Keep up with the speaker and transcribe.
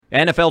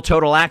NFL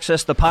Total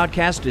Access, the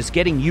podcast, is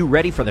getting you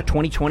ready for the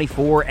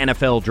 2024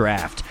 NFL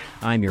Draft.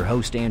 I'm your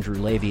host, Andrew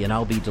Levy, and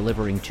I'll be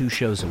delivering 2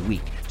 shows a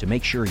week to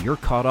make sure you're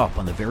caught up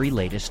on the very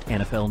latest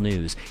NFL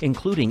news,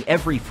 including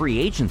every free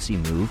agency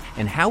move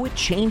and how it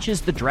changes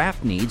the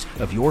draft needs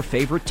of your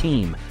favorite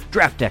team.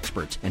 Draft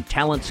experts and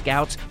talent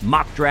scouts,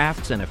 mock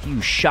drafts, and a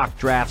few shock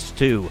drafts,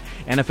 too.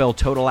 NFL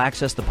Total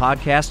Access, the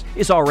podcast,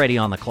 is already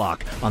on the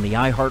clock on the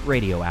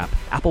iHeartRadio app,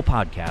 Apple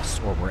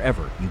Podcasts, or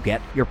wherever you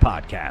get your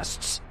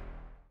podcasts.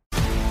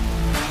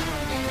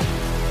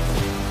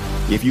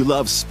 If you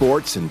love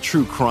sports and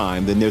true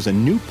crime, then there's a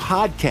new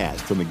podcast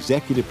from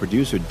executive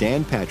producer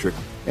Dan Patrick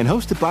and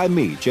hosted by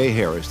me, Jay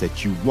Harris,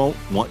 that you won't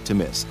want to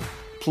miss.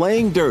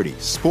 Playing Dirty: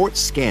 Sports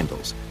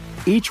Scandals.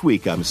 Each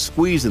week, I'm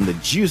squeezing the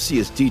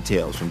juiciest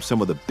details from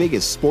some of the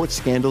biggest sports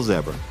scandals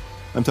ever.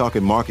 I'm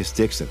talking Marcus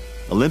Dixon,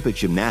 Olympic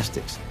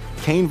gymnastics,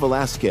 Cain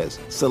Velasquez,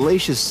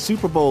 salacious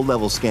Super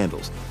Bowl-level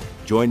scandals.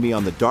 Join me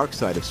on the dark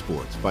side of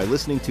sports by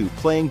listening to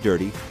Playing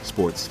Dirty: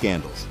 Sports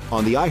Scandals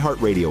on the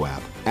iHeartRadio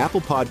app,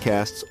 Apple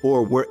Podcasts,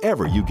 or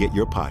wherever you get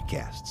your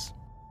podcasts.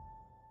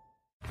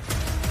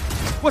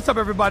 What's up,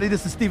 everybody?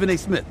 This is Stephen A.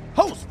 Smith,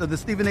 host of the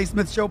Stephen A.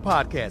 Smith Show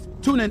podcast.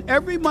 Tune in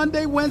every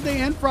Monday, Wednesday,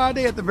 and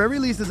Friday at the very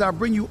least as I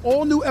bring you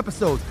all new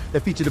episodes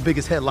that feature the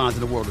biggest headlines in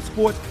the world of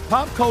sports,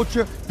 pop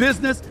culture,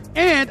 business,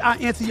 and I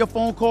answer your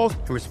phone calls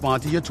and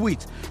respond to your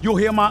tweets. You'll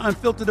hear my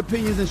unfiltered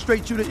opinions and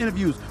straight-shooter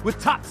interviews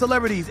with top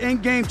celebrities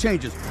and game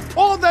changers.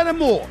 All that and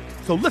more.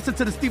 So listen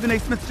to the Stephen A.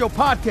 Smith Show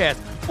podcast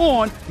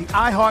on the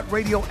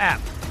iHeartRadio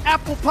app,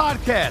 Apple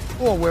Podcasts,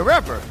 or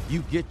wherever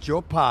you get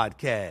your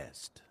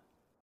podcast.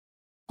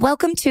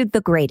 Welcome to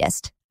The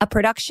Greatest, a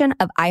production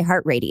of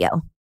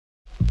iHeartRadio.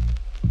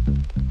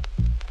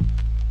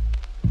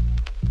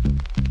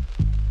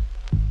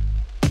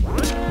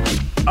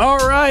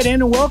 All right,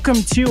 and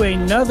welcome to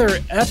another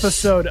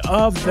episode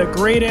of The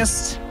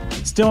Greatest.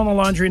 Still in the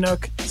laundry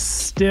nook,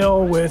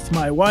 still with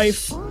my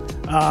wife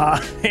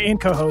and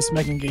co-host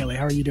Megan Gailey.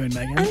 How are you doing,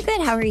 Megan? I'm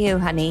good. How are you,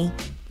 honey?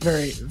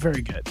 Very,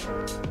 very good.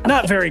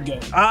 Not very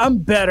good. I'm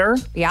better.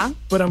 Yeah?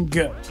 But I'm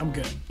good. I'm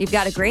good. You've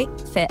got a great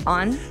fit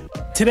on.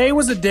 Today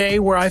was a day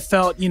where I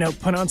felt,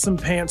 put on some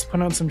pants,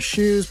 put on some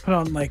shoes, put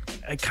on like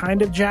a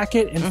kind of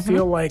jacket and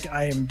feel like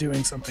I am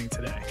doing something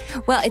today.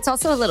 Well, it's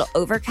also a little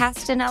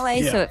overcast in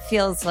LA, so it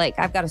feels like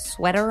I've got a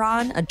sweater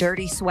on, a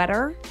dirty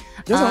sweater.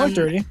 Doesn't look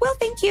dirty. Well,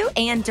 thank you.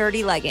 And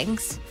dirty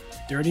leggings.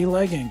 Dirty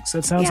leggings.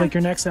 That sounds like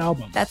your next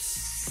album. That's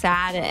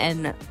sad.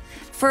 And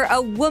for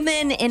a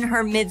woman in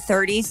her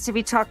mid-30s to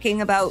be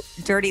talking about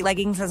dirty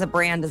leggings as a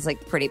brand is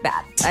like pretty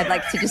bad. I'd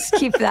like to just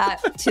keep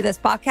that to this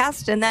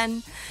podcast and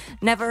then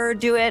never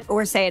do it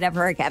or say it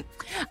ever again.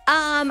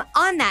 On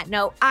that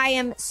note, I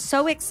am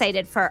so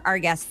excited for our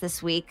guest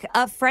this week.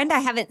 A friend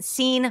I haven't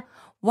seen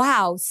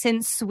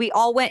since we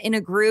all went in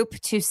a group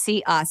to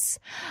see Us,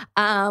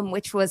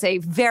 which was a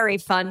very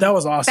fun. That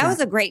was awesome. That was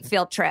a great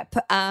field trip.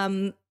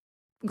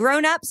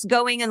 Grown-ups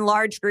going in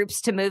large groups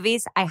to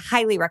movies, I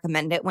highly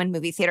recommend it when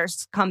movie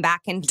theaters come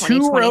back in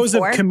 2024. 2 rows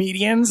of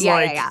comedians.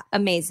 Yeah.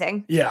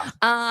 Amazing. Yeah.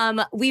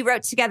 We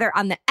wrote together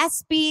on the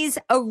ESPYs,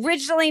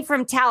 originally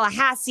from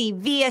Tallahassee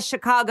via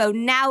Chicago,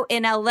 now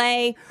in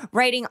LA,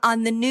 writing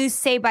on the new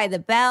Say by the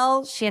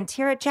Bell.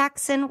 Shantira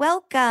Jackson,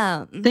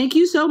 welcome. Thank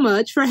you so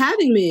much for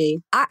having me.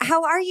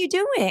 How are you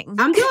doing?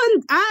 I'm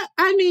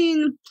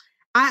doing,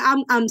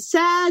 I'm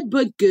sad,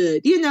 but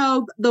good. You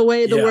know, the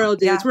way the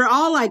world is. Yeah. We're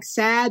all like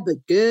sad, but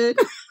good.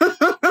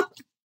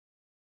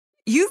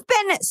 You've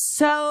been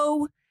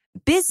so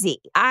busy.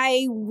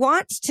 I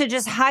want to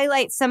just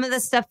highlight some of the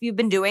stuff you've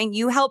been doing.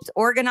 You helped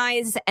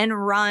organize and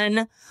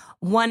run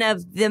one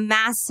of the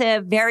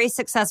massive, very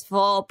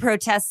successful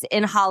protests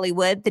in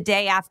Hollywood the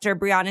day after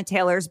Breonna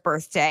Taylor's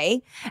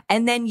birthday.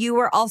 And then you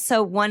were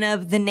also one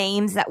of the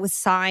names that was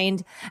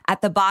signed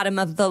at the bottom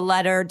of the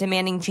letter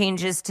demanding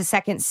changes to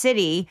Second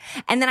City.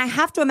 And then I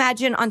have to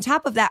imagine on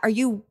top of that, are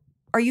you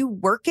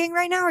working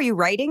right now? Are you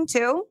writing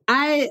too?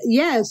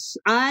 Yes,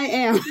 I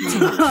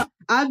am.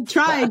 I'm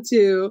trying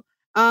to.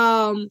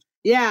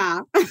 Yeah.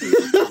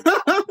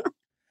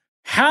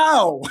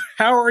 How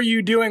are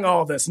you doing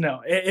all this?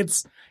 No,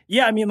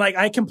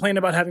 I complain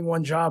about having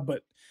one job,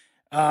 but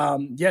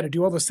to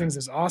do all those things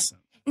is awesome.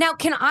 Now,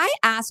 can I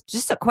ask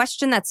just a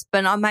question that's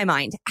been on my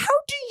mind? How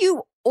do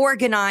you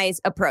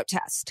organize a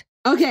protest?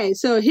 Okay,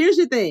 so here's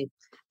the thing.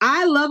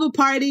 I love a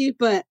party,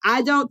 but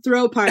I don't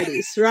throw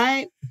parties,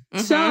 right?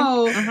 There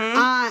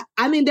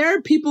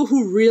are people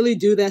who really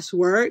do this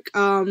work.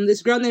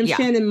 This girl named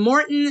Shannon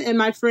Morton and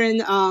my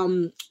friend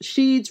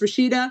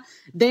Rashida,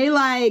 they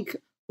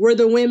were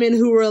the women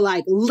who were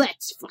like,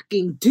 let's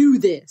fucking do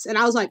this. And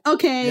I was like,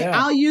 okay,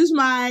 I'll use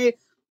my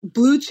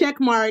blue check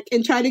mark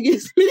and try to get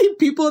as many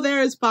people there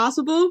as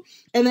possible.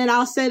 And then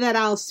I'll say that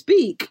I'll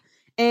speak.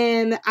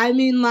 And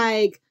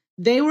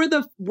they were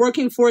the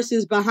working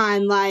forces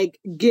behind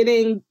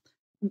getting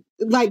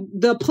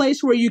the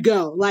place where you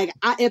go.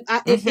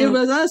 If it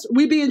was us,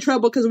 we'd be in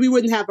trouble because we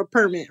wouldn't have a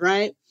permit,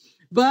 right?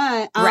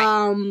 But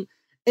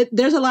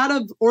there's a lot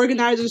of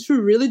organizers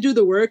who really do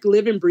the work,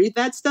 live and breathe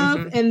that stuff.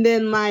 Mm-hmm. And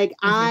then like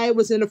I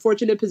was in a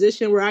fortunate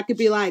position where I could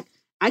be like,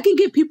 I can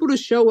get people to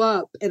show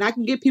up and I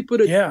can get people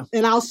to,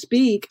 and I'll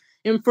speak.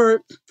 And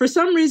for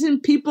some reason,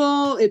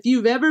 people, if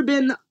you've ever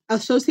been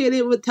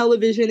associated with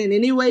television in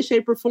any way,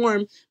 shape, or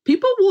form,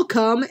 people will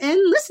come and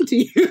listen to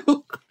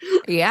you.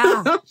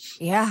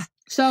 Yeah.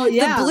 So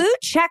yeah, the blue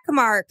check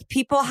mark,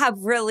 people have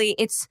really,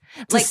 it's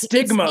like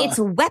stigma. It's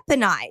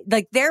weaponized.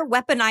 Like they're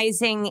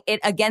weaponizing it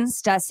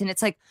against us. And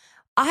it's like,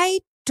 I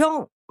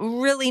don't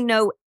really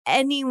know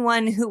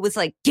anyone who was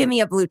like, give me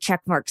a blue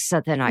check mark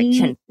so then I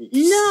can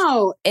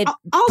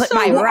put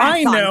my wrath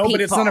I know, on people.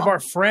 But it's none of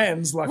our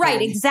friends. Luckily.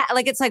 Right, exactly.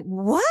 Like, it's like,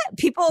 what?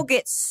 People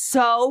get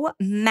so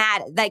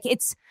mad. Like,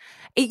 it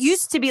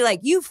used to be like,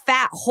 you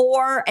fat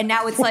whore, and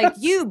now it's like,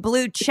 you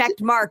blue checked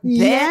mark bitch.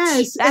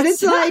 Yes, and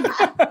it's like,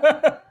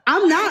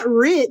 I'm not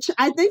rich.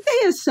 I think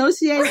they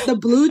associate the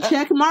blue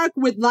check mark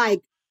with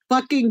like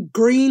fucking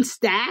green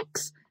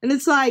stacks. And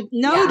it's like,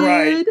 no, dude.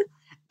 Right.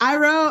 I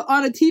wrote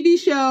on a TV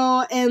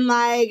show and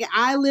like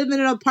I live in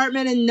an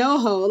apartment in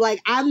NoHo.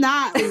 Like I'm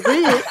not rich.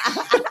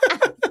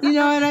 You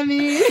know what I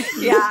mean?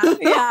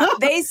 Yeah.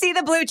 They see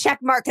the blue check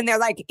mark and they're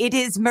like, it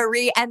is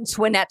Marie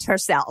Antoinette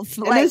herself.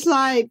 And it's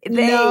like,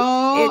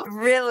 no. It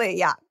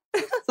really,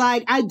 It's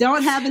like, I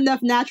don't have enough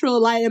natural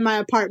light in my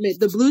apartment.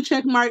 The blue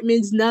check mark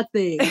means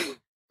nothing.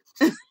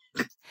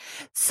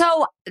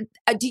 So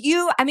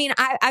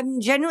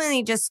I'm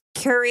genuinely just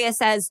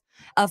curious as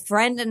a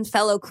friend and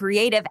fellow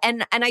creative.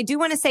 And I do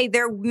want to say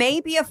there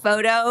may be a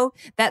photo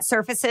that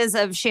surfaces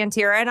of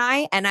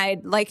Shantira and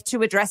I'd like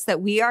to address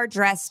that we are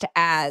dressed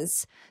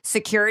as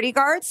security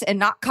guards and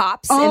not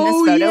cops in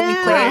this photo.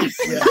 Yeah.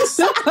 Yes.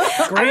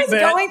 I was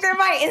going through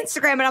my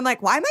Instagram and I'm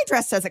like, why am I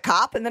dressed as a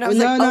cop? And then I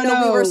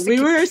was we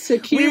were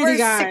security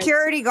guards.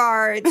 Security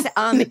guards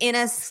in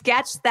a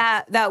sketch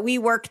that we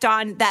worked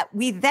on that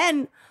we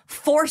then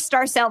forced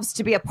ourselves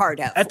to be a part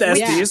of. At the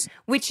SDs.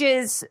 Which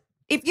is,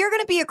 if you're going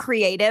to be a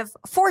creative,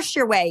 force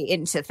your way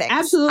into things.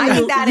 Absolutely. I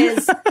think that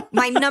is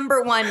my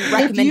number one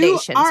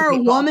recommendation. If you are a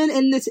woman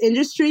in this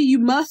industry, you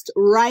must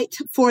write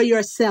for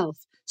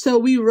yourself. So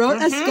we wrote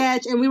a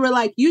sketch and we were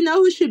like, you know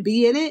who should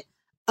be in it?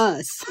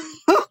 Us.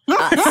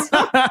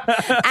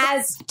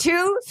 As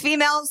two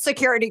female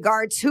security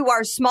guards who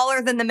are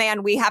smaller than the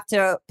man we have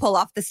to pull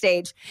off the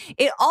stage.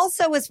 It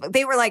also was,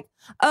 they were like,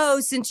 oh,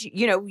 since,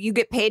 you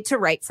get paid to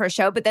write for a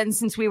show, but then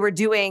since we were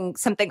doing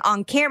something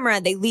on camera,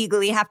 they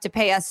legally have to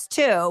pay us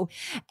too.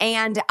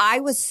 And I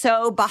was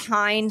so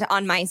behind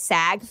on my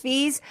SAG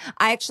fees,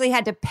 I actually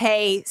had to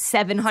pay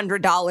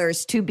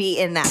 $700 to be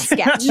in that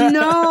sketch.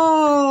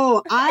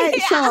 No,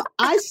 so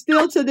I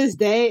still to this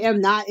day am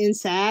not in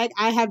SAG.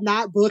 I have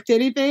not booked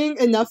anything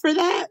enough for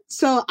that.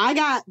 So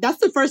that's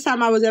the first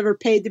time I was ever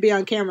paid to be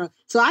on camera.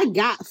 So I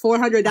got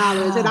 $400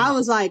 and I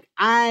was like,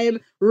 I'm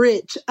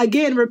rich.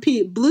 Again,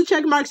 repeat, blue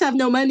check marks have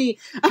no money.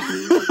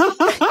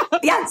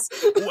 Yes.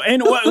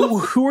 And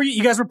who were you?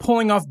 You guys were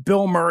pulling off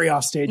Bill Murray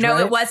off stage, No,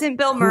 right? It wasn't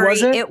Bill Murray.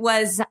 It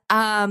was,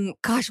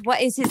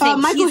 what is his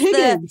name? Michael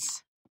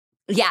Higgins.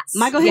 Yes.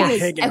 Michael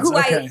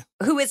Higgins.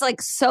 Who is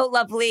like so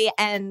lovely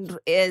and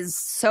is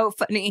so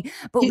funny.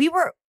 But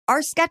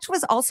our sketch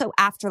was also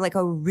after like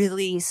a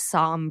really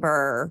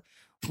somber,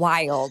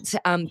 wild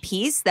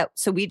piece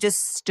so we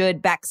just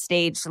stood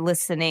backstage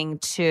listening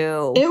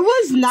to. It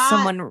was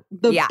not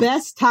the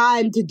best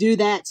time to do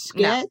that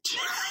sketch.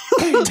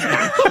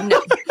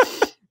 No.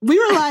 We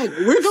were like,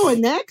 we're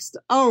going next?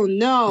 Oh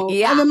no.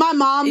 Yeah. And then my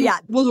mom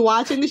was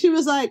watching and she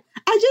was like,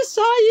 I just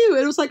saw you.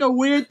 It was like a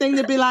weird thing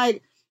to be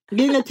like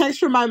getting a text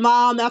from my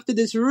mom after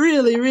this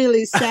really,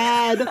 really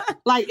sad,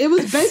 like it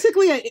was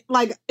basically a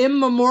like in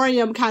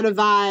memoriam kind of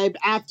vibe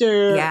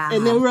after. Yeah.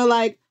 And then we were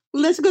like,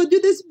 let's go do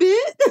this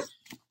bit.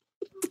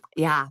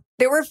 Yeah.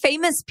 There were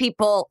famous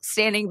people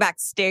standing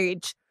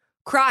backstage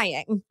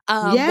crying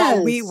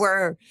while we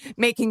were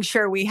making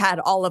sure we had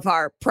all of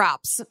our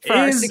props for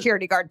our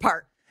security guard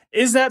part.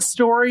 Is that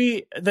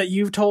story that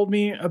you've told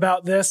me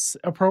about this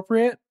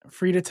appropriate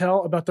for you to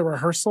tell about the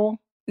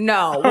rehearsal?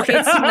 No,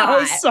 it's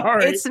not.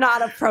 Sorry. It's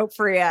not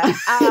appropriate.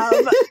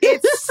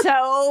 It's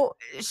so,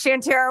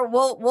 Shantira,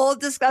 we'll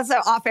discuss it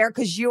off air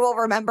because you will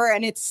remember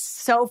and it's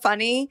so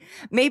funny.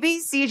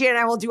 Maybe CJ and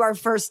I will do our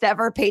first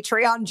ever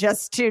Patreon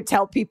just to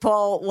tell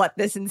people what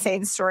this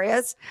insane story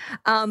is.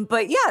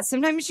 But yeah,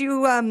 sometimes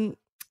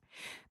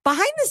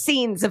behind the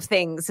scenes of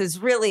things is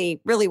really,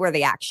 really where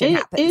the action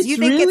happens. You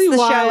think really it's the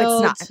wild.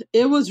 show, it's not.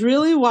 It was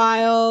really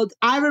wild.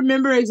 I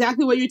remember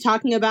exactly what you're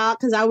talking about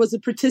because I was a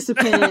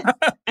participant.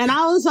 And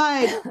I was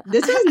like,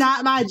 this is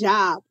not my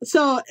job.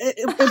 So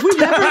if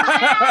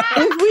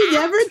we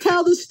never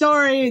tell the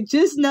story,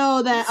 just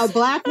know that a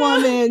Black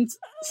woman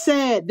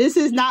said, this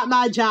is not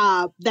my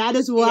job. That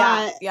is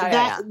why.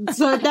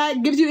 So if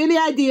that gives you any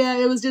idea,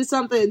 it was just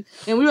something.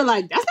 And we were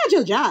like, that's not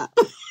your job.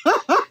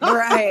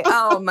 Right.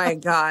 Oh my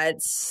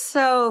God.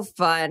 So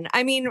fun.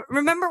 I mean,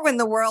 remember when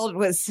the world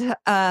was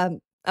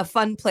a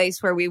fun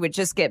place where we would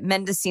just get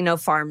Mendocino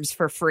farms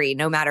for free,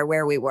 no matter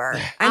where we were?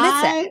 I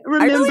miss it.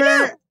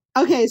 Remember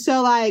Okay,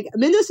 so like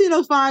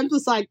Mendocino Farms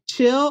was like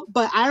chill,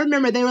 but I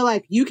remember they were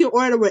like, you can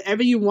order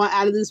whatever you want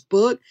out of this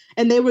book,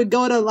 and they would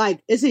go to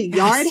like, is it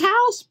Yard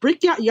House?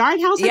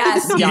 Yard House?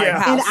 Yes, Yard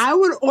House. And I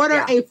would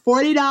order a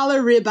 $40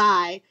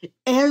 ribeye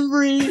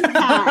every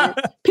time.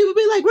 People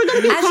be like, we're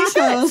gonna get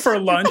tacos for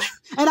lunch,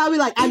 and I'll be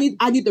like, I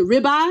need the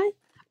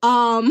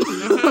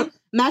ribeye,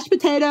 mashed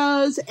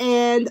potatoes,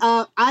 and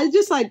I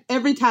just like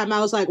every time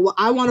I was like, well,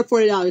 I want a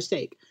 $40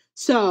 steak.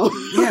 So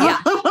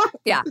yeah,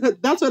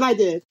 that's what I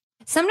did.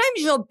 Sometimes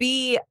you'll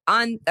be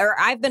on, or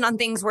I've been on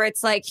things where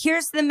it's like,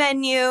 here's the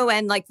menu.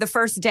 And like the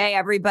first day,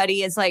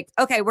 everybody is like,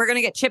 okay, we're going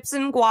to get chips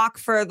and guac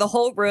for the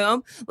whole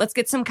room. Let's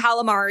get some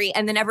calamari.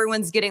 And then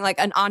everyone's getting like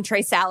an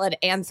entree salad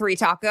and 3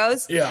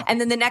 tacos. Yeah.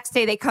 And then the next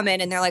day they come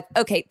in and they're like,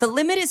 okay, the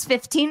limit is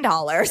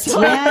 $15.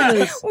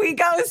 Yes. We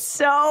go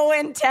so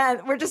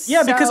intense. We're just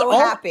because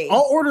happy.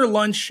 I'll order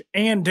lunch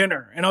and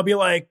dinner and I'll be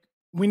like,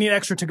 we need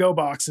extra to-go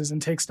boxes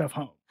and take stuff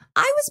home.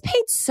 I was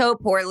paid so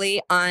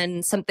poorly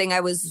on something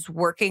I was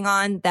working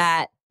on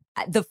that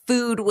the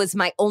food was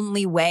my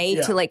only way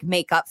to like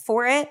make up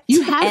for it.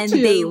 You have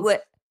to.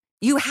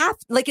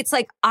 It's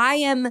like I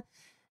am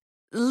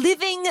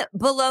living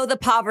below the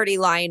poverty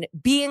line,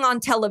 being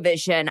on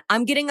television.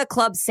 I'm getting a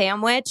club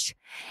sandwich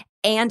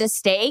and a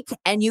steak,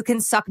 and you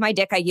can suck my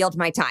dick. I yield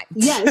my time.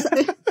 Yes.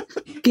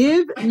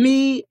 Give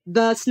me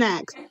the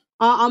snacks.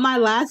 On my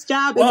last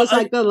job, it was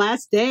like the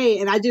last day,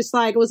 and I just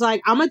like was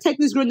like, I'm gonna take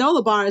these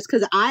granola bars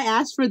because I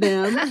asked for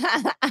them.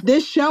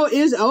 This show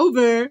is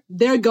over.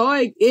 They're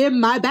going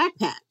in my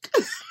backpack.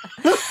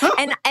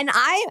 and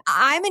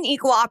I'm an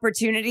equal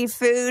opportunity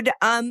food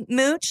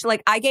mooch.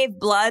 Like I gave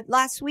blood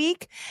last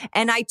week,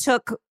 and I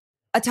took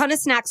a ton of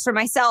snacks for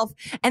myself.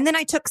 And then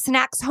I took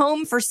snacks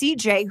home for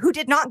CJ, who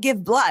did not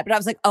give blood. But I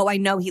was like, oh, I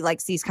know he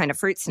likes these kind of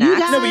fruit snacks.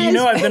 No, but you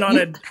know I've been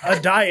on a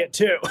diet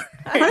too.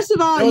 First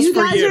of all, you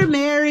guys are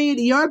married.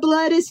 Your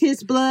blood is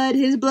his blood.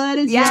 His blood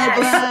is your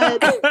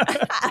blood.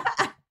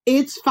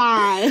 It's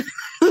fine.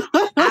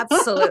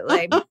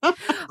 Absolutely.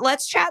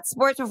 Let's chat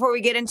sports before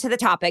we get into the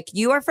topic.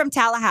 You are from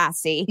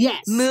Tallahassee.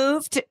 Yes.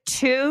 Moved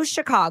to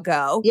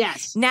Chicago.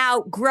 Yes.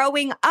 Now,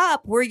 growing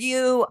up, were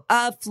you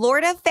a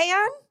Florida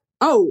fan?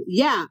 Oh,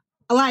 yeah.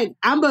 Like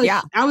I went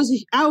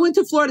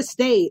to Florida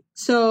State.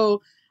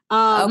 So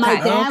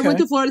my dad went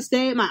to Florida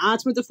State. My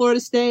aunts went to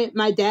Florida State.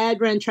 My dad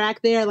ran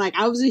track there. Like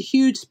I was a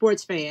huge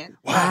sports fan.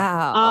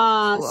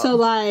 Wow. Cool. So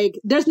like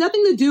there's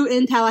nothing to do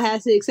in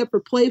Tallahassee except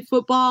for play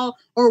football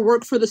or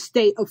work for the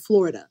state of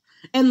Florida.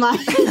 And like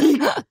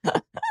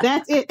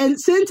that's it. And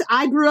since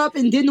I grew up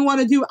and didn't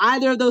want to do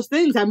either of those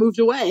things, I moved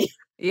away.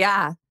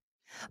 Yeah.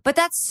 But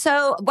that's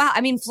so wow. I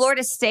mean,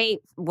 Florida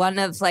State, one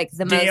of like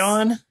the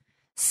most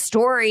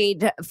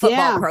storied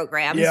football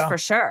programs for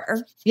sure.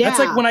 Yeah. That's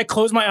like when I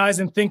close my eyes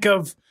and think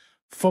of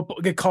football,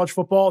 college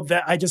football,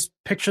 that I just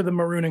picture the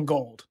maroon and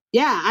gold.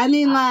 Yeah. I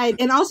mean, like,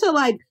 and also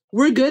like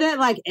we're good at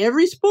like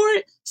every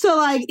sport. So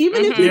like,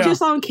 even if you're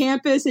just on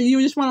campus and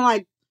you just want to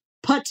like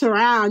putz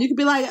around, you could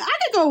be like, I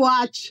could go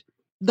watch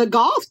the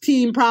golf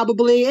team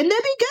probably, and they'd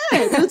be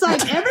good. It's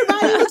like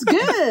everybody was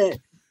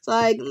good. It's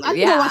like, I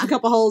can go watch a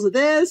couple holes of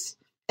this.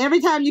 Every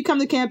time you come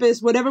to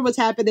campus, whatever was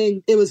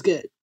happening, it was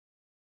good.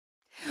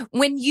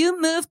 When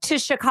you moved to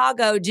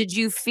Chicago, did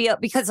you feel,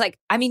 because like,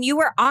 I mean, you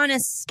were on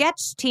a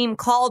sketch team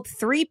called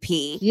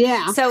 3P.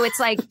 Yeah. So it's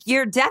like,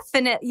 you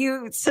definitely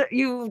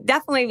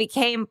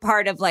became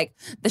part of like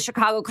the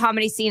Chicago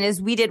comedy scene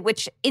as we did,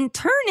 which in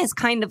turn is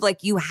kind of like,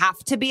 you have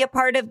to be a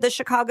part of the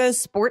Chicago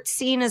sports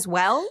scene as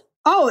well.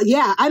 Oh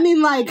yeah. I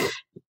mean, like,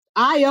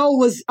 IO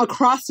was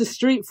across the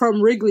street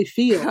from Wrigley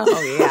Field.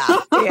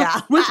 Oh yeah,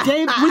 which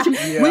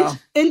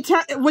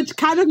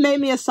kind of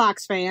made me a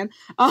Sox fan.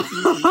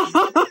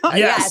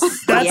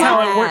 Yes, that's how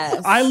it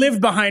worked. I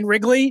lived behind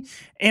Wrigley,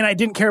 and I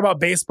didn't care about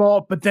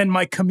baseball. But then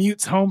my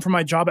commutes home from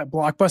my job at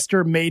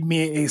Blockbuster made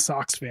me a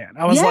Sox fan.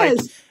 I was like,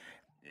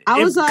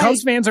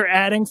 Cubs fans are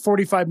adding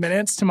 45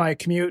 minutes to my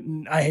commute,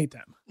 and I hate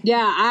them.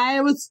 Yeah, I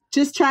was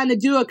just trying to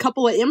do a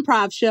couple of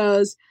improv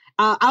shows.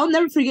 I'll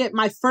never forget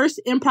my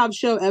first improv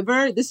show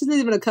ever. This isn't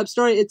even a Cubs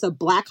story. It's a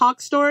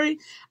Blackhawks story.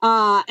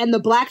 And the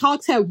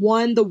Blackhawks had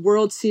won the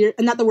World Series,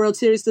 not the World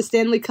Series, the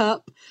Stanley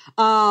Cup.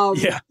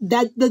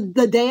 That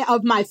the day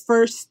of my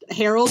first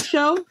Herald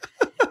show.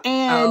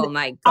 And oh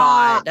my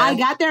God. I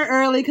got there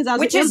early because I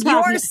was which is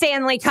your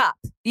Stanley Cup,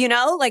 you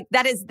know? Like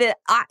that is the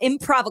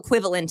improv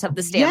equivalent of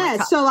the Stanley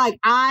Cup. So like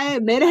I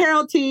made a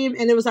Herald team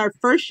and it was our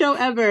first show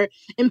ever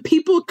and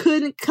people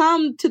couldn't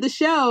come to the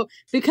show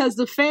because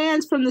the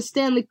fans from the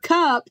Stanley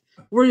Cup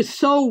were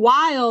so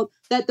wild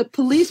that the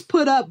police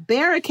put up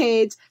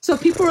barricades. So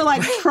people were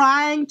like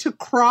trying to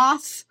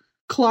cross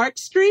Clark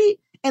Street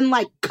and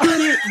like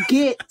couldn't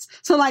get.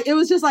 So like it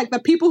was just like the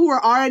people who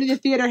were already in the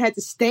theater had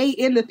to stay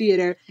in the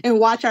theater and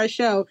watch our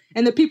show.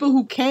 And the people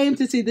who came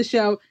to see the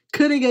show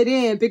couldn't get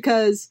in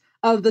because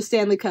of the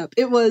Stanley Cup.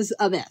 It was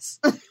a mess.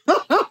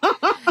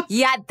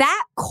 Yeah,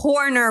 that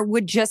corner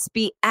would just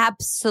be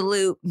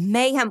absolute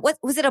mayhem. What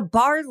was it, a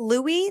Bar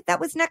Louie that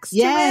was next to it?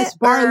 Yes,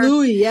 Bar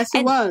Louie. Yes,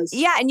 it was.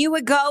 Yeah, and you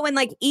would go and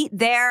like eat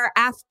there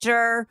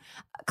after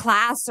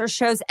class or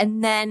shows.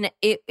 And then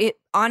it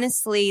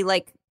honestly,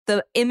 like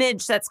the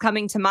image that's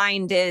coming to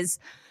mind is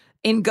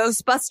in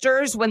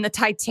Ghostbusters when the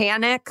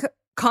Titanic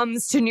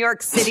comes to New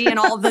York City and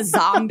all the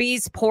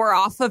zombies pour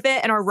off of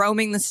it and are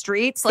roaming the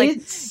streets. Like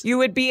you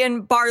would be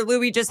in Bar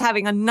Louie just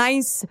having a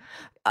nice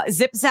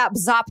zip zap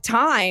zop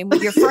time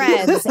with your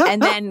friends,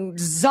 and then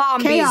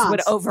zombies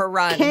would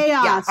overrun.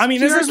 Chaos. I mean,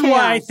 this is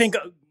why I think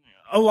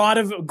a lot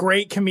of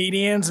great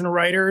comedians and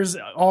writers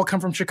all come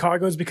from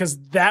Chicago, is because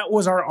that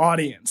was our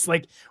audience.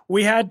 Like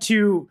we had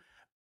to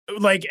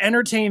like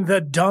entertain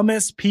the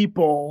dumbest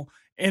people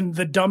in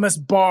the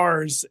dumbest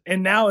bars,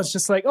 and now it's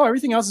just like, oh,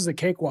 everything else is a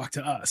cakewalk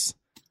to us.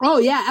 Oh,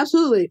 yeah,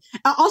 absolutely.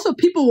 Also,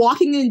 people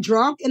walking in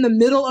drunk in the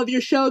middle of your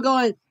show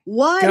going,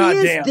 what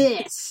is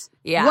this?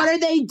 Yeah. What are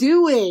they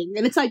doing?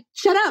 And it's like,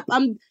 shut up.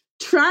 I'm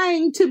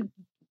trying to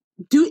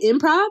do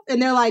improv.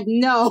 And they're like,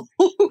 no.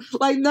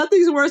 Like,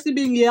 nothing's worse than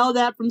being yelled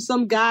at from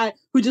some guy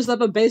who just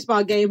left a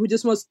baseball game who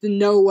just wants to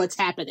know what's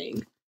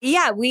happening.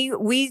 Yeah,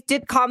 we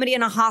did comedy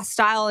in a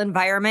hostile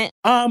environment.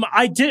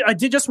 I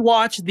did just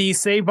watch the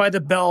Saved by the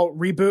Bell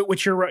reboot,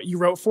 which you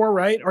wrote for,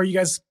 right? Are you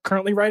guys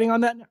currently writing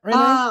on that right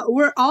now?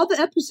 Where all the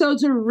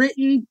episodes are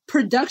written,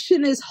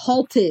 production is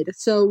halted.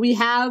 So we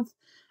have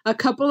a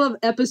couple of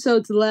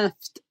episodes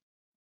left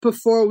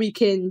before we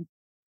can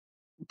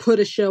put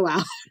a show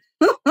out.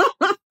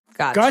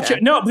 Gotcha.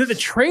 No, the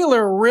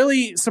trailer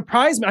really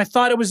surprised me. I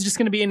thought it was just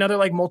going to be another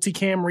like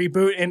multicam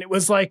reboot, and it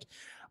was like,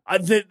 I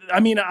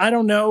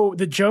don't know.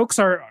 The jokes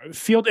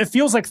it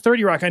feels like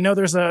 30 Rock. I know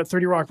there's a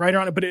 30 Rock writer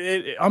on it, but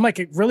I'm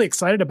like really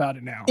excited about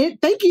it now.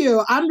 Thank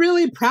you. I'm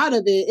really proud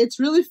of it. It's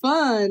really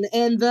fun.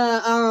 And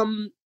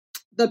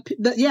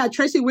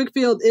Tracy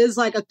Wickfield is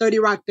like a 30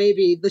 Rock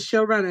baby, the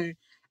showrunner.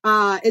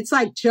 It's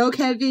like joke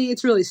heavy.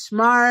 It's really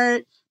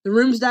smart. The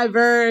room's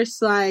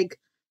diverse. Like,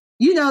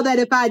 you know that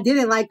if I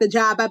didn't like the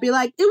job, I'd be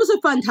like, it was a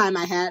fun time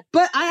I had.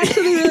 But I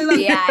actually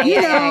really like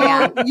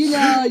it. You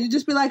know, you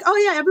just be like, oh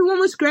yeah, everyone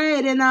was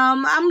great. And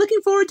I'm looking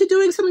forward to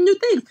doing some new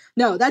things.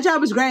 No, that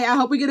job was great. I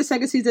hope we get a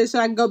second season so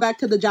I can go back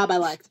to the job I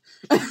liked.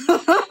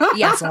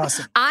 Yeah. That's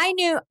awesome. I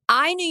knew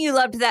you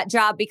loved that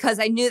job because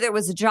I knew there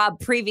was a job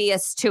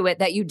previous to it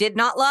that you did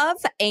not love.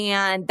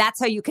 And that's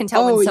how you can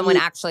tell when someone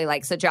actually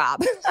likes a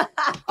job.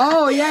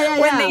 Oh, yeah.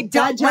 When they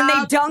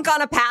dunk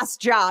on a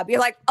past job, you're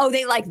like, oh,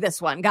 they like this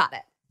one. Got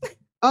it.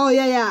 Oh,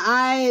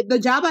 yeah. The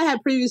job I had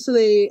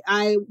previously,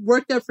 I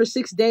worked there for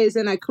 6 days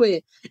and I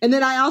quit. And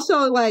then I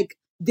also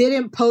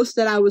didn't post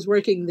that I was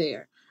working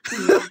there.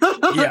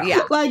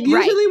 Yeah.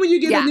 Usually when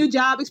you get a new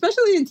job,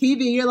 especially in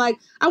TV, you're like,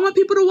 I want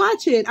people to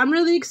watch it. I'm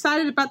really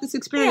excited about this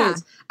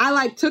experience. Yeah.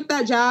 I took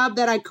that job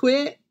that I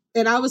quit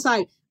and I was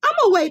like, I'm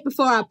gonna wait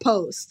before I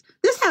post.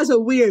 This has a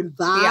weird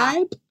vibe.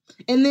 Yeah.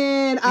 And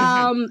then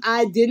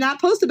I did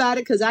not post about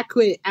it because I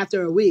quit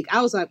after a week.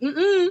 I was like,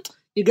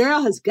 your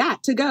girl has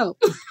got to go.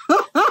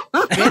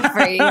 Good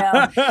for you.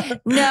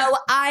 No,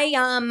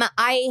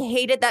 I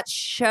hated that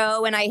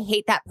show and I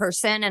hate that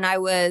person, and I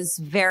was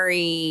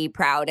very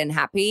proud and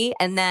happy.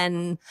 And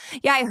then,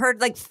 I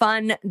heard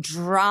fun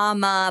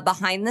drama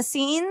behind the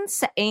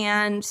scenes,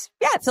 and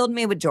it filled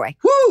me with joy.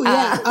 Woo,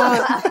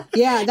 yeah.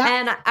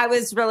 And I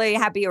was really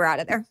happy you were out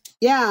of there.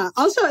 Yeah.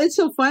 Also, it's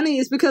so funny.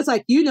 It's because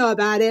you know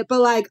about it,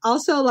 but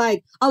also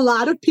a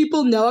lot of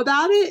people know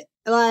about it.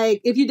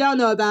 If you don't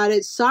know about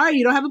it, sorry,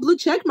 you don't have a blue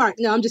check mark.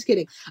 No, I'm just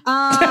kidding.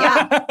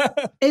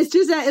 It's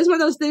just that it's one of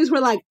those things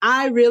where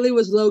I really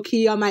was low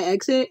key on my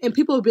exit and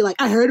people would be like,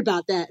 I heard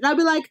about that. And I'd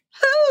be like,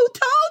 who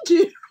told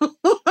you?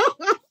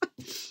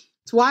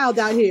 It's wild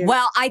out here.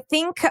 Well, I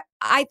think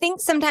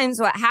sometimes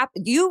what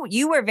happened,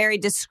 you were very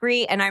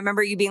discreet. And I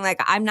remember you being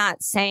like, I'm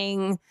not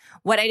saying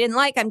what I didn't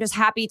like. I'm just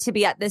happy to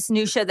be at this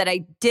new show that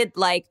I did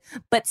like.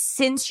 But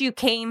since you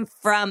came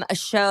from a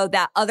show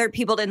that other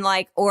people didn't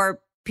like, or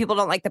people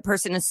don't like the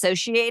person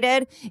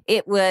associated,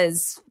 it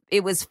was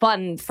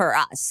fun for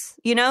us,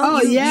 you know?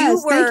 Oh,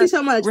 yes. Thank you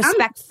so much.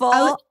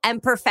 Respectful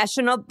and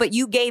professional, but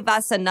you gave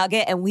us a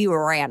nugget and we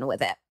ran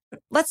with it.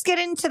 Let's get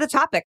into the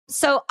topic.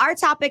 So our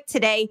topic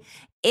today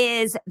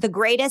is the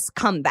greatest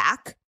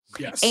comeback.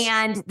 Yes.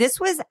 And this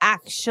was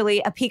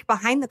actually a peek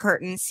behind the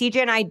curtain.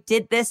 CJ and I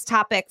did this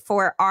topic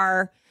for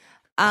our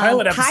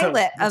pilot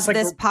of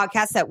this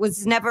podcast that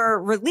was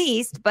never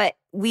released, but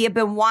we have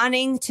been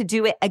wanting to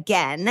do it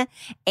again.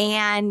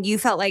 And you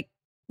felt like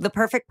the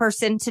perfect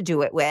person to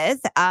do it with.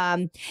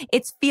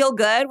 It's feel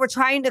good. We're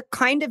trying to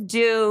kind of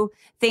do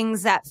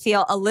things that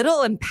feel a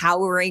little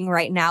empowering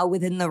right now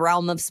within the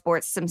realm of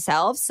sports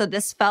themselves. So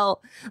this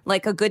felt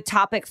like a good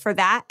topic for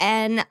that.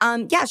 And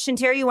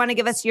Shantira, you want to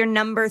give us your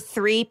number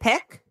 3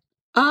 pick?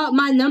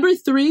 My number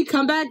 3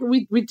 comeback,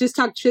 we just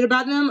talked shit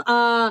about them.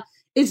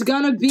 It's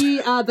going to be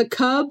the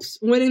Cubs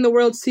winning the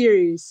World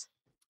Series.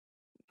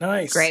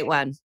 Nice. Great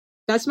one.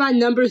 That's my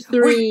number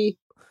 3.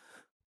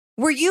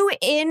 Were you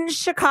in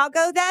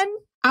Chicago then?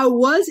 I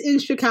was in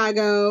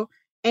Chicago.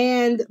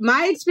 And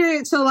my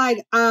experience, so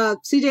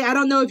CJ, I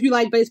don't know if you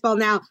like baseball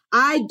now.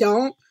 I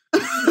don't.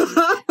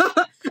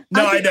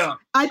 No, I don't.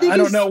 I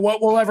don't know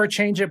what will ever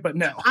change it, but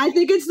no. I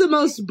think it's the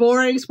most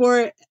boring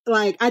sport.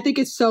 Like, I think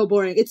it's so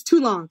boring. It's too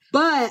long.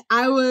 But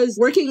I was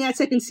working at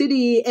Second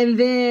City, and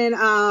then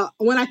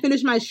when I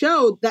finished my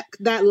show,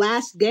 that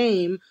last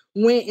game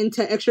went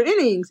into extra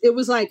innings. It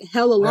was like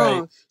hella long.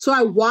 Right. So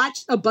I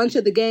watched a bunch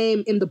of the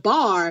game in the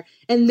bar,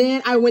 and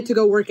then I went to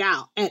go work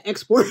out at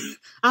Export.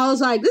 I was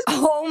like,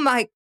 oh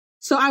my.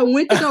 So I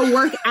went to go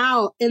work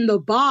out in the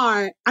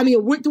bar.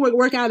 Went to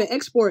work out at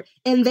Export,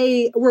 and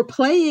they were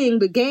playing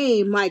the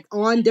game like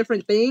on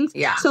different things.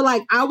 Yeah. So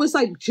like I was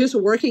like just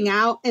working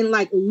out and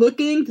like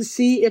looking to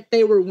see if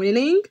they were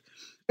winning.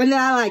 And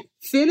then I like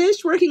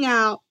finished working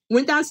out,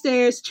 went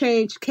downstairs,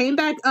 changed, came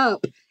back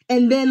up,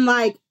 and then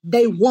like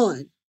they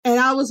won. And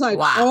I was like,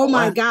 wow. Oh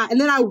my God.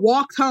 And then I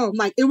walked home.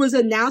 Like it was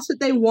announced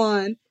that they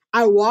won.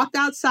 I walked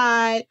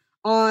outside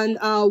on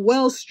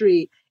Wells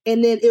Street.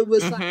 And then it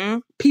was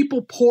like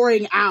people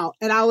pouring out.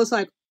 And I was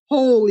like,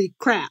 holy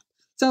crap.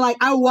 So like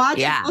I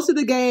watched most of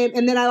the game,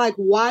 and then I like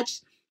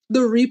watched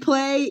the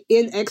replay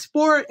in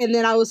Export. And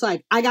then I was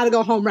like, I got to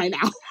go home right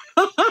now.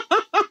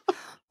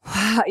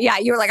 Yeah,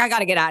 you were like, I got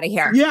to get out of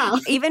here. Yeah.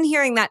 Even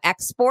hearing that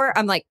Export,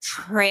 I'm like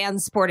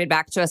transported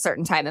back to a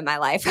certain time in my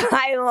life.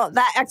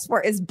 That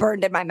Export is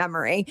burned in my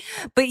memory.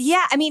 But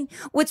yeah, I mean,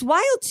 what's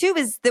wild too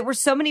is there were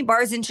so many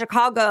bars in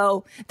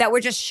Chicago that were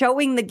just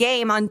showing the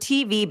game on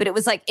TV, but it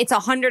was like, it's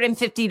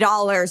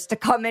 $150 to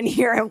come in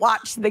here and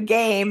watch the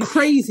game.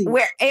 Crazy.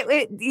 Where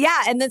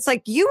and it's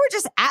like, you were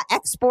just at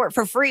Export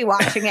for free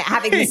watching it,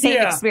 having the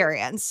same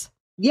experience.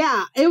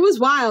 Yeah, it was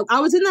wild. I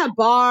was in that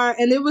bar,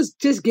 and it was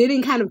just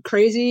getting kind of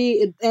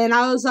crazy. And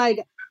I was like,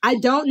 I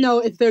don't know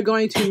if they're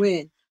going to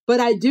win. But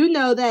I do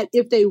know that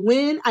if they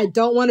win, I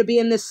don't want to be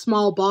in this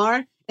small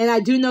bar. And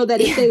I do know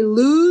that if they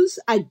lose,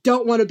 I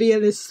don't want to be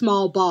in this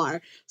small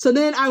bar. So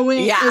then I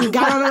went and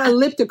got on an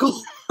elliptical.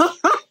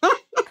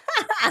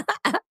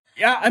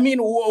 Yeah, I mean,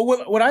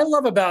 what I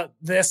love about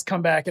this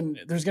comeback, and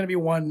there's going to be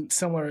one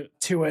similar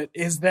to it,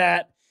 is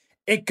that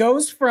it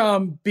goes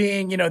from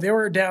being,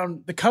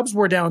 the Cubs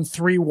were down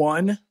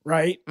 3-1,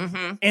 right?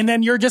 Mm-hmm. And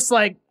then you're just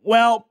like,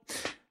 well,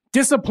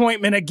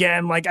 disappointment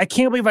again. Like, I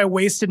can't believe I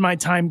wasted my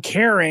time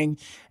caring.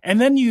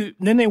 And then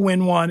they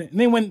win one, and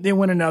they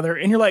win another,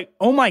 and you're like,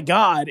 oh my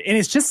God. And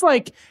it's just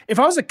like, if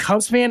I was a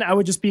Cubs fan, I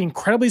would just be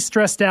incredibly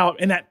stressed out.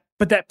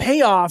 But that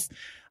payoff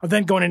of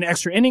then going into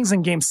extra innings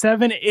in Game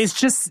 7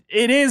 it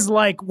is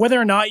like, whether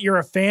or not you're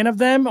a fan of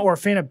them or a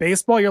fan of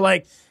baseball, you're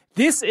like,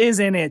 this is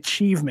an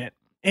achievement.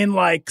 And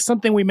like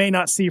something we may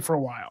not see for a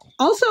while.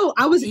 Also,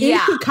 I was in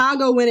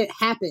Chicago when it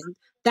happened.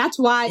 That's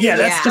why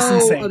it's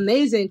so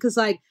amazing. Because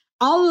like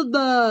all of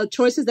the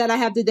choices that I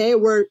have today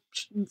were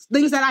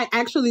things that I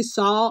actually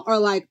saw or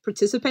like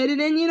participated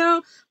in,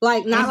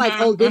 like not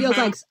like old videos.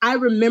 Like I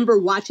remember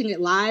watching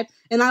it live,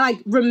 and I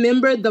like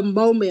remember the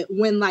moment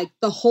when like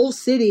the whole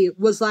city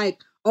was like,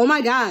 oh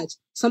my gosh,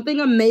 something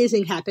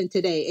amazing happened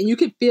today. And you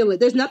could feel it.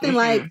 There's nothing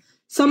like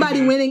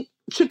somebody winning.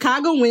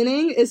 Chicago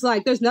winning is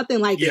like, there's nothing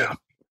like it.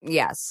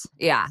 Yes.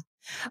 Yeah.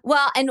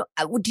 Well, and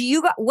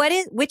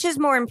which is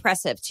more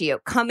impressive to you?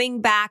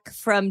 Coming back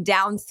from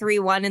down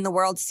 3-1 in the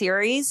World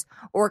Series,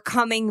 or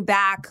coming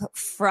back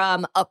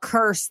from a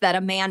curse that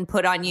a man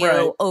put on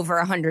you over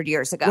 100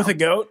 years ago? With a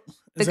goat?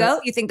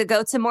 Goat? You think the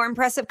goat's a more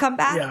impressive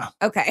comeback? Yeah.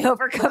 Okay.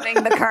 Overcoming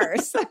the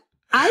curse.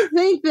 I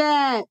think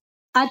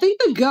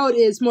the GOAT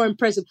is more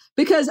impressive,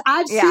 because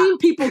I've seen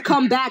people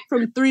come back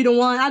from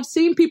 3-1. I've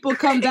seen people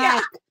come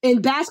back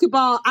in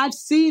basketball. I've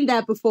seen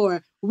that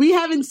before. We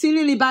haven't seen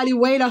anybody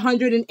wait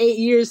 108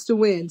 years to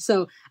win.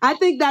 So I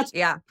think that's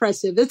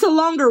impressive. It's a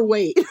longer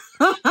wait.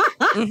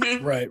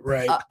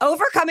 Right.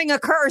 Overcoming a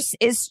curse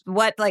is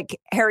what like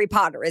Harry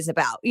Potter is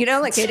about.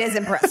 Like it is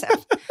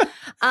impressive.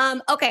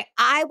 Okay,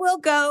 I will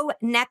go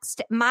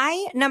next.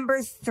 My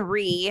number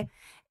 3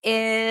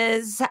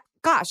 is...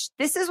 Gosh,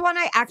 this is one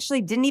I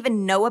actually didn't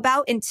even know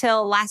about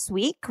until last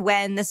week,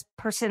 when this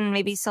person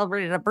maybe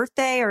celebrated a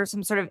birthday or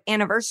some sort of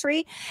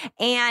anniversary.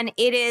 And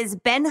it is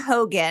Ben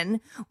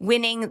Hogan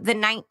winning the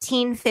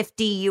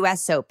 1950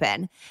 U.S.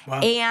 Open.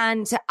 Wow.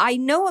 And I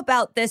know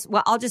about this.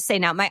 Well, I'll just say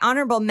now, my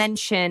honorable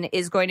mention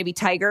is going to be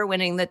Tiger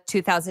winning the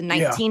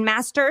 2019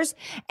 Masters.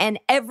 And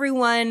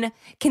everyone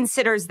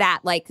considers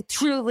that like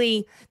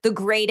truly the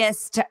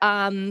greatest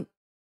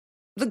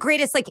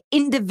like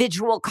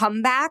individual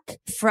comeback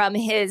from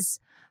his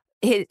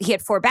he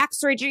had 4 back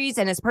surgeries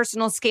and his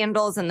personal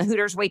scandals and the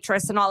Hooters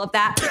waitress and all of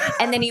that.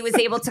 And then he was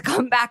able to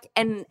come back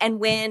and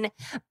win.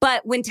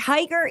 But when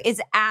Tiger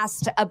is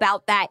asked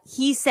about that,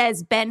 he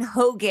says Ben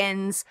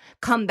Hogan's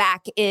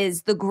comeback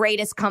is the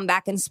greatest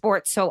comeback in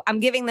sports. So I'm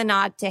giving the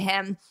nod to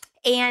him.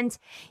 And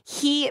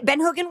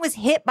Ben Hogan was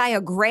hit by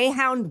a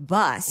Greyhound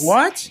bus.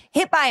 What?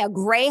 Hit by a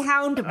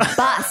Greyhound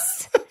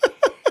bus.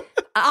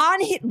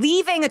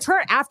 Leaving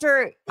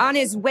on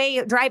his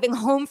way driving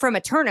home from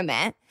a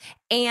tournament,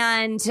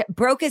 and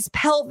broke his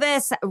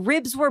pelvis.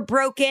 Ribs were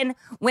broken.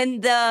 When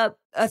the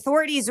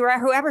authorities or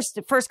whoever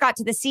first got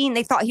to the scene,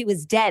 they thought he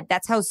was dead.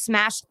 That's how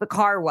smashed the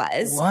car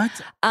was.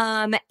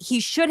 What?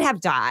 He should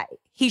have died.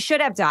 He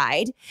should have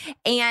died.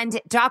 And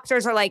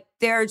doctors are like,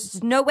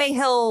 there's no way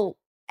he'll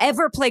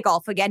ever play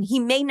golf again. He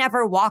may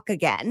never walk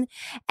again.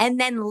 And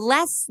then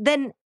less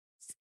than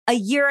a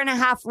year and a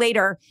half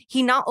later,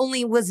 he not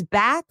only was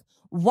back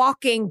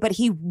walking, but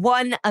he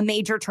won a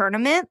major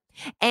tournament,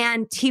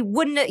 and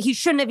he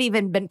shouldn't have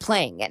even been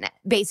playing in it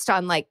based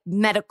on like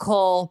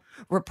medical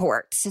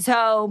reports.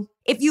 So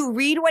if you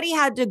read what he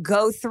had to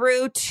go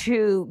through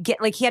to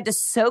get, like, he had to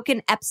soak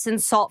in Epsom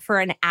salt for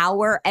an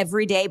hour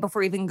every day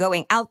before even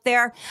going out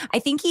there. I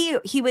think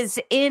he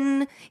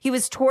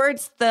was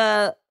towards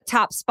the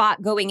top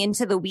spot going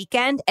into the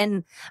weekend,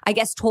 and I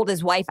guess told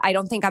his wife, I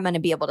don't think I'm going to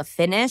be able to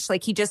finish.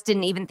 Like, he just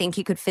didn't even think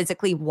he could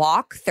physically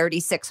walk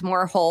 36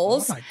 more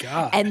holes. Oh my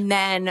God. And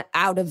then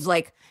out of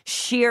like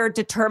sheer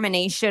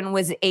determination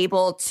was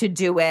able to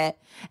do it.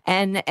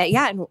 And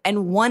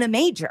and won a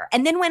major,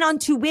 and then went on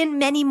to win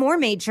many more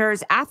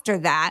majors after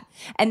that.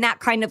 And that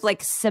kind of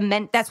like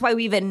that's why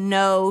we even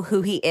know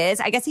who he is.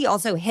 I guess he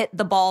also hit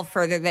the ball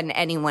further than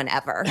anyone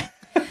ever.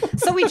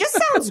 So he just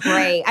sounds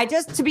great.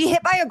 To be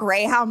hit by a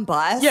Greyhound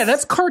bus. Yeah,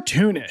 that's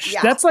cartoonish.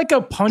 Yeah. That's like a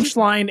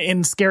punchline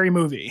in Scary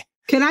Movie.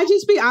 Can I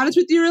just be honest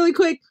with you really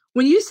quick?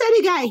 When you said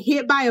he got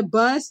hit by a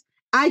bus,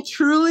 I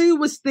truly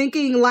was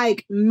thinking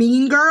like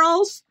Mean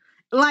Girls.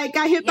 Like,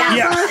 got hit by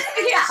a bus.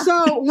 Yeah.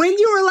 So when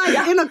you were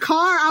like in a car,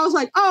 I was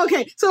like, oh,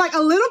 okay. So like a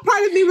little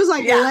part of me was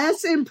like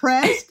less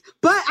impressed,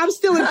 but I'm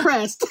still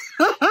impressed.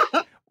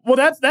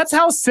 Well, that's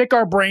how sick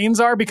our brains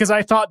are, because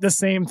I thought the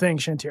same thing,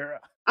 Shantira.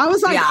 I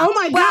was like, oh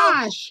my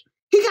gosh,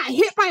 he got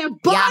hit by a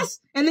bus.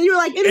 And then you were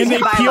like, and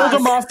they peeled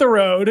him off the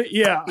road.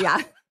 Yeah.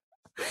 Yeah.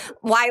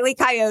 Wile E.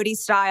 Coyote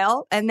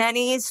style. And then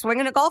he's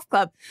swinging a golf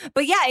club.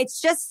 But yeah, it's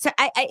just,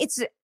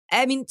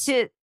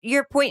 to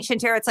your point,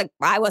 Shantira, it's like,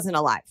 I wasn't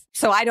alive,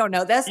 so I don't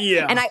know this.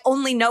 Yeah. And I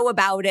only know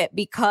about it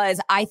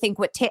because I think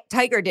what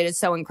Tiger did is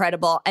so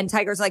incredible. And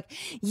Tiger's like,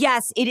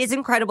 yes, it is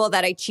incredible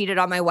that I cheated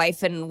on my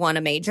wife and won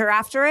a major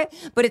after it,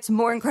 but it's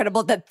more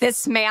incredible that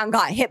this man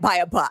got hit by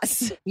a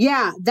bus.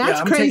 Yeah,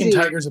 I'm crazy. I'm taking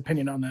Tiger's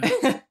opinion on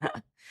that.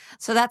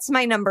 So that's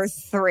my number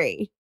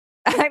 3.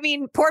 I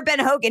mean, poor Ben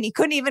Hogan, he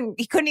couldn't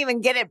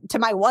even get it to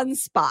my 1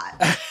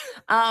 spot.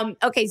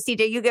 Okay,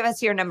 CJ, you give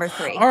us your number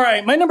 3. All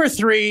right, my number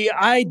 3,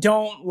 I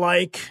don't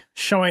like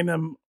showing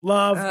them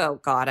love. Oh,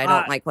 God, I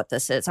don't like what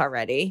this is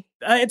already.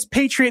 It's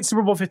Patriots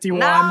Super Bowl 51.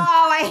 No,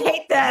 I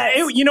hate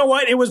this. You know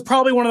what? It was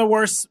probably one of the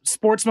worst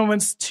sports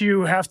moments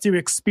to have to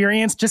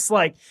experience. Just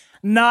like,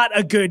 not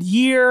a good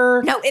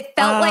year. No, it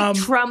felt like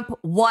Trump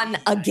won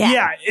again.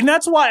 Yeah, and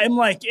that's why I'm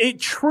like, it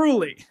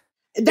truly...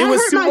 That it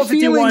was Super Bowl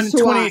 51,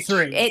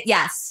 23.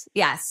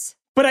 Yes.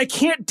 But I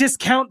can't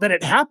discount that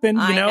it happened,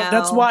 you know?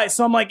 That's why.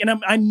 So I'm like,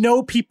 and I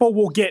know people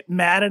will get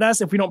mad at us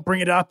if we don't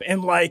bring it up.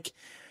 And like,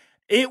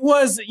 it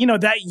was,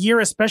 that year,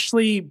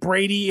 especially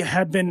Brady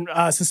had been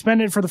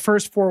suspended for the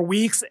first 4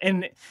 weeks.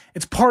 And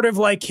it's part of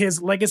like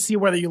his legacy,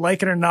 whether you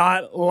like it or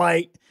not.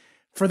 Like,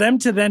 for them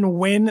to then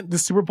win the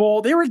Super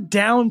Bowl, they were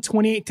down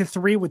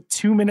 28-3 with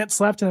 2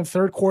 minutes left in the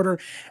third quarter,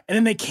 and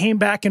then they came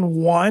back and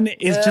won.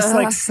 Is just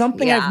like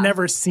something I've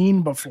never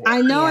seen before.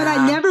 I know, and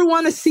I never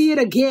want to see it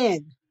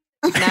again.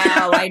 No,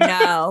 I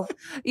know.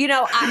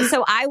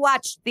 So I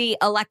watched the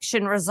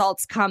election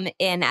results come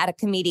in at a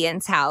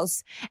comedian's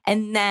house,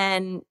 and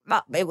then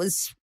it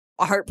was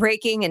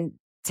heartbreaking and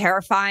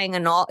terrifying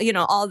and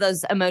all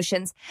those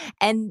emotions.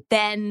 And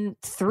then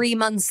 3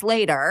 months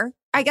later,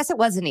 I guess it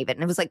wasn't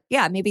even. It was like,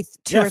 maybe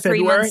 2 or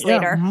 3 months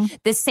later,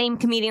 this same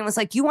comedian was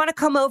like, you want to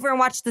come over and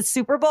watch the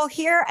Super Bowl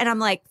here? And I'm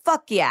like,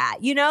 fuck yeah.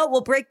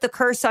 We'll break the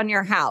curse on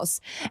your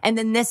house. And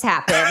then this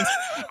happened.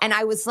 And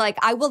I was like,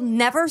 I will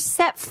never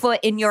set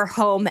foot in your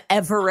home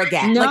ever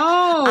again. No.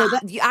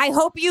 I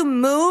hope you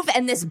move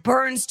and this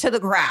burns to the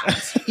ground.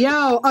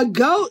 Yo, a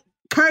goat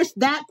cursed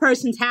that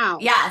person's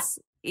house. Yes.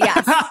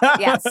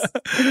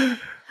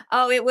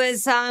 Oh, it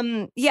was,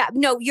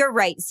 no, you're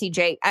right,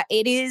 CJ.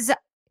 It is.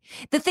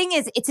 The thing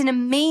is, it's an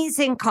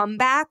amazing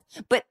comeback,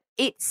 but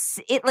it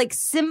like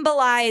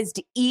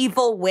symbolized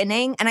evil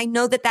winning. And I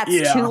know that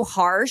that's too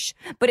harsh,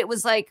 but it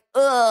was like,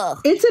 ugh.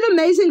 It's an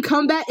amazing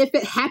comeback if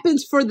it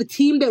happens for the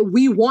team that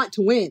we want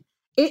to win.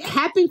 It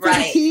happened for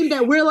the team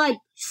that we're like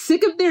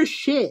sick of their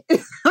shit.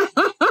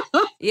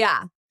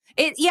 Yeah.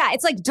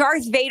 It's like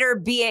Darth Vader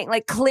being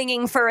like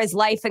clinging for his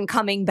life and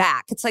coming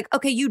back. It's like,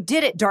 okay, you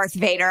did it, Darth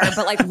Vader,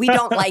 but like, we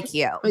don't like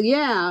you.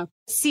 Yeah.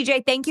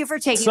 CJ, thank you for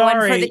taking one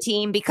for the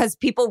team because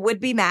people would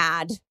be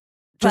mad.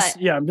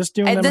 I'm just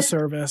doing them a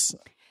service.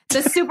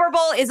 The Super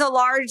Bowl is a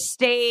large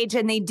stage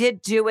and they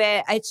did do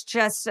it. It's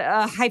just,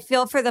 I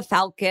feel for the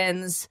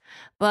Falcons,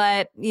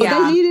 but yeah.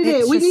 But they needed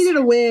it. We needed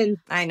a win.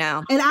 I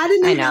know. And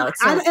I know.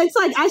 It's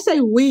like, I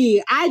say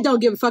we. I don't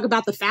give a fuck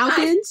about the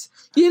Falcons,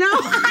 I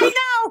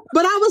know.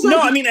 But I was like.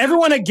 No, I mean,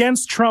 everyone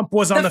against Trump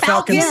was on the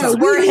Falcons side.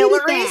 Were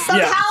Hillary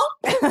somehow.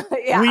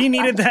 Yeah. We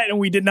needed that and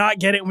we did not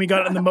get it and we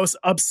got it in the most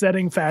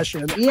upsetting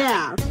fashion.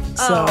 Yeah.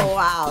 So. Oh,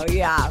 wow.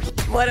 Yeah.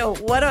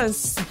 What a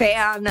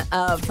span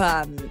of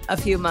a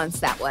few months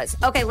that was.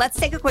 Okay, let's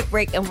take a quick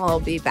break and we'll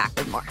be back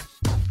with more.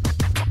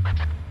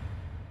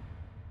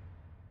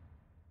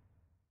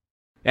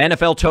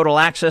 NFL Total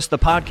Access, the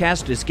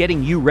podcast, is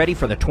getting you ready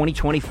for the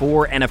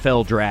 2024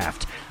 NFL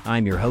Draft.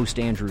 I'm your host,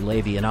 Andrew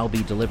Levy, and I'll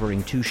be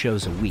delivering 2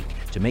 shows a week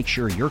to make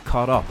sure you're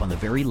caught up on the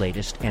very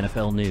latest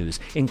NFL news,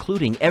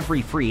 including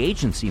every free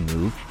agency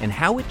move and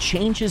how it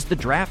changes the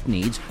draft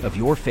needs of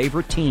your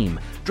favorite team.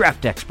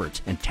 Draft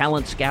experts and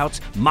talent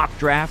scouts, mock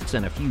drafts,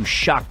 and a few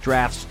shock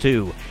drafts,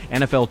 too.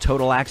 NFL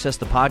Total Access,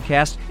 the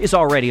podcast, is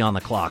already on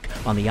the clock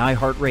on the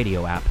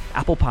iHeartRadio app,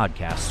 Apple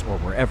Podcasts, or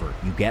wherever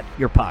you get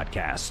your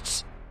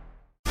podcasts.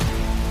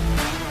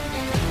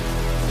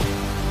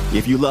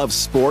 If you love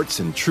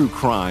sports and true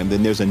crime,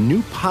 then there's a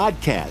new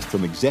podcast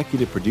from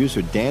executive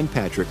producer Dan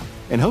Patrick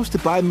and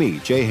hosted by me,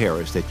 Jay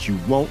Harris, that you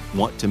won't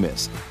want to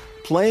miss.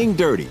 Playing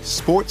Dirty: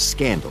 Sports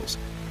Scandals.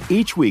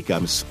 Each week,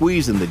 I'm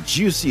squeezing the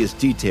juiciest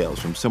details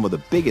from some of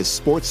the biggest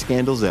sports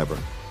scandals ever.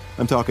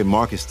 I'm talking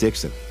Marcus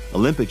Dixon,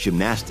 Olympic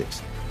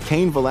gymnastics,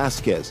 Cain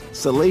Velasquez,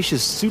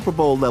 salacious Super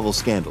Bowl-level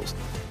scandals.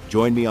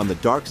 Join me on the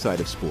dark side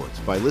of sports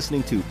by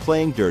listening to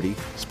Playing Dirty: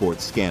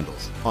 Sports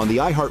Scandals on the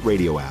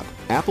iHeartRadio app,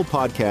 Apple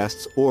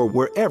Podcasts, or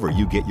wherever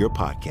you get your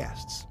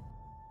podcasts.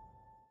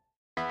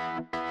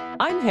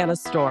 I'm Hannah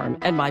Storm,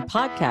 and my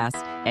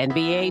podcast,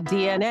 NBA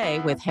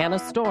DNA with Hannah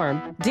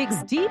Storm,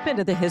 digs deep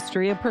into the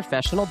history of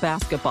professional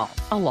basketball,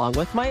 along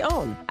with my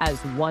own, as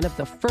one of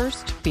the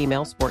first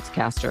female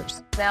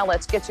sportscasters. Now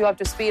let's get you up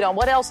to speed on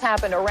what else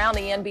happened around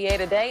the NBA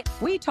today.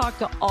 We talk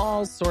to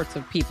all sorts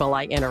of people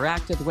I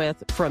interacted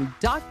with, from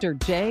Dr.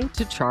 J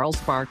to Charles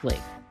Barkley,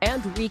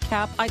 and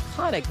recap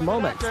iconic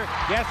moments.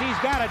 Yes, he's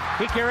got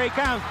it. Here he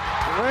comes.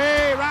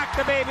 Way rock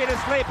the baby to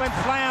sleep and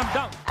slam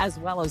dunk. As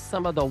well as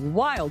some of the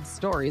wild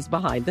stories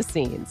behind the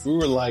scenes. We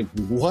were like,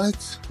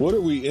 what? What are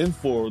we in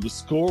for? The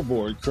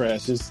scoreboard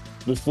crashes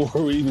before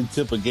we even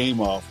tip a game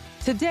off.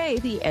 Today,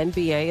 the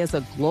NBA is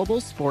a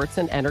global sports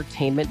and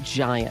entertainment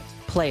giant.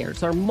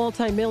 Players are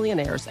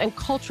multimillionaires and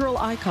cultural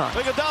icons.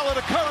 Iguodala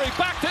to Curry,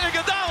 back to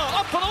Iguodala,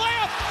 up for the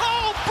layup.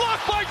 Oh,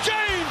 blocked by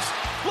James.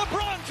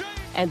 LeBron James.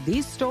 And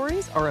these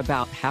stories are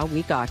about how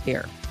we got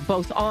here,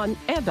 both on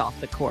and off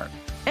the court.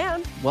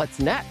 And what's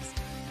next?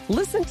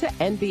 Listen to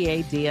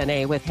NBA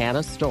DNA with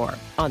Hannah Storm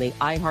on the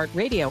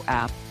iHeartRadio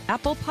app,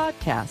 Apple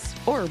Podcasts,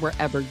 or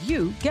wherever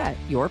you get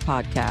your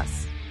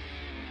podcasts.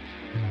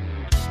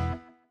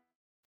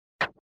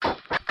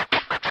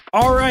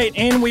 All right,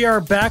 and we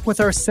are back with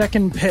our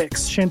second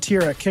picks.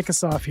 Shantira, kick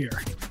us off here.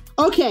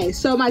 Okay,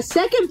 so my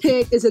second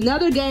pick is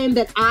another game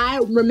that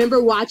I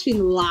remember watching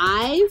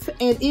live,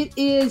 and it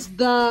is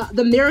the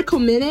Miracle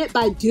Minute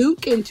by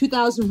Duke in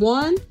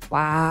 2001.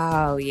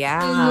 Wow,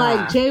 yeah. And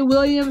like Jay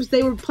Williams,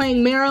 they were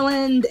playing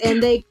Maryland,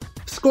 and they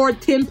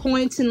scored 10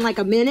 points in like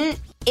a minute.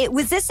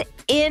 Was this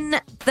in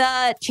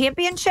the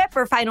championship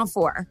or Final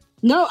Four?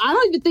 No, I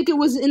don't even think it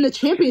was in the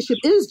championship.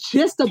 It was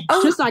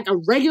just like a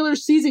regular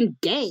season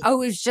game.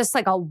 Oh, it was just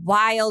like a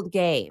wild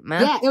game.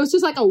 Yeah, it was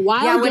just like a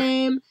wild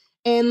game.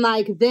 And,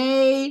 like,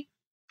 they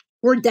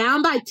were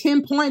down by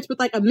 10 points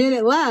with, like, a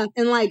minute left.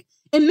 And, like,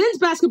 in men's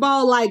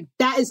basketball, like,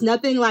 that is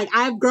nothing. Like,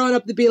 I've grown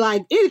up to be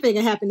like, anything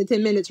can happen in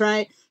 10 minutes,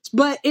 right?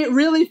 But it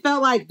really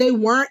felt like they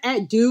weren't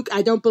at Duke,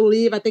 I don't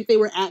believe. I think they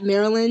were at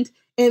Maryland.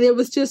 And it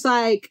was just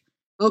like,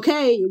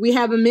 okay, we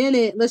have a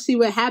minute. Let's see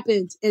what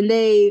happens. And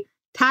they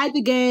tied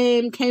the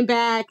game, came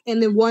back,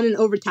 and then won in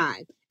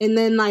overtime. And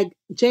then, like,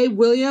 Jay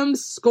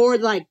Williams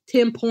scored, like,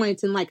 10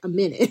 points in, like, a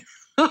minute.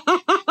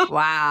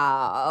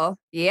 Wow.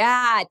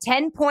 Yeah.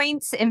 10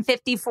 points in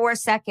 54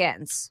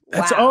 seconds.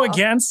 That's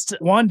against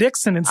Juan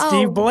Dixon and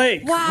Steve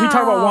Blake. Wow. We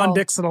talk about Juan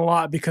Dixon a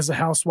lot because of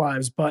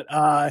Housewives, but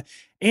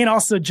and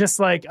also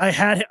just like I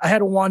had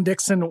a Juan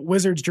Dixon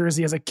Wizards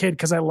jersey as a kid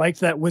because I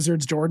liked that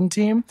Wizards Jordan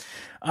team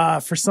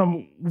for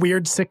some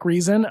weird sick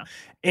reason.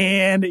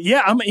 And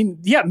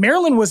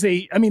Maryland was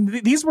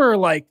these were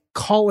like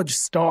college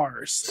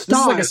stars. This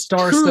is like a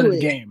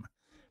star-studded game.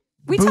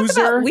 We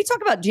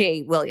talk about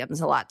Jay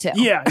Williams a lot too.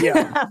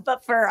 Yeah.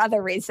 But for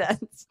other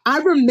reasons. I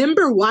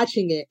remember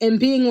watching it and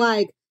being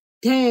like,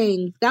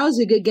 dang, that was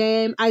a good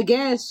game. I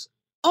guess,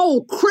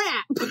 oh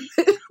crap.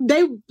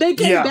 they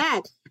came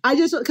back.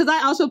 Because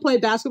I also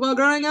played basketball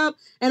growing up,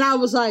 and I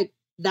was like,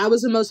 that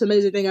was the most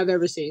amazing thing I've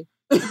ever seen.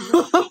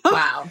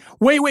 Wow.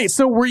 Wait.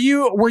 So were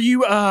you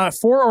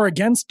for or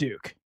against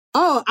Duke?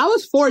 Oh, I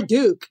was for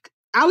Duke.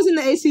 I was in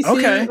the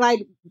ACC,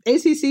 like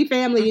ACC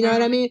family, you know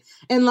what I mean?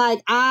 And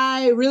like,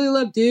 I really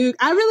loved Duke.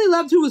 I really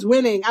loved who was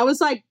winning. I was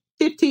like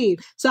 15.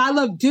 So I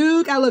love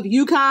Duke. I love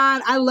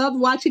UConn. I loved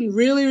watching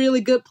really, really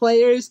good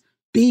players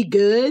be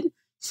good.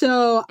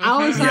 So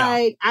I was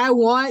like, I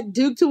want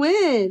Duke to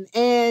win.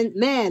 And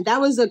man,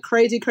 that was a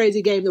crazy,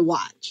 crazy game to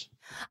watch.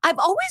 I've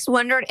always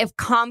wondered if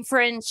CJ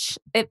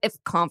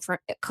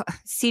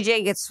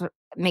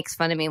makes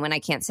fun of me when I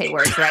can't say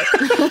words right.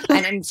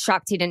 And I'm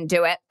shocked he didn't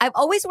do it. I've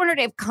always wondered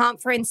if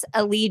conference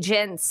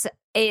allegiance,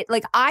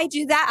 like I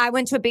do that. I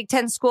went to a Big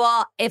Ten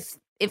school. If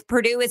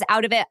Purdue is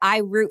out of it, I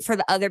root for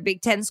the other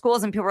Big Ten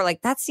schools. And people were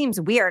like, that seems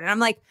weird. And I'm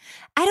like,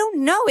 I don't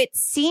know. It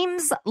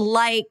seems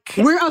like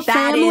we're a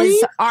family.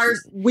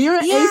 We're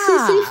an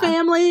ACC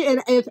family.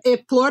 And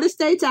if Florida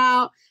State's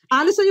out,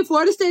 Honestly, if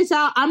Florida State's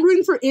out, I'm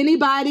rooting for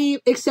anybody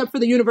except for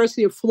the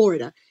University of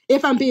Florida.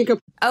 If I'm being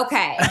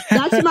okay,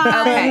 that's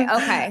my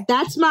okay.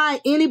 That's my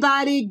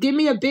anybody. Give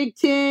me a Big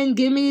Ten.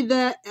 Give me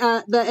the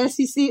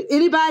SEC.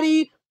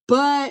 Anybody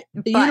but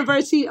the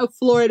University of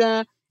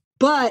Florida.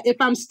 But if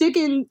I'm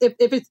sticking, if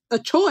it's a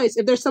choice,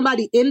 if there's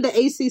somebody in the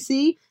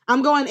ACC,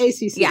 I'm going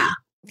ACC.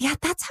 Yeah,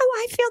 that's how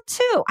I feel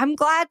too. I'm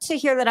glad to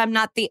hear that I'm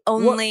not the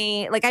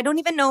only, like, I don't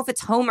even know if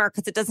it's Homer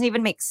because it doesn't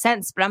even make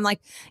sense, but I'm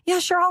like, yeah,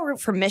 sure, I'll root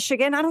for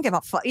Michigan. I don't give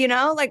a fuck,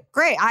 like,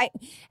 great.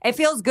 It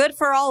feels good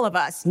for all of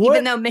us,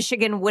 even though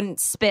Michigan wouldn't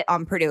spit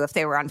on Purdue if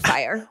they were on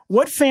fire.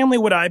 What family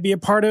would I be a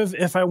part of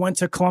if I went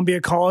to Columbia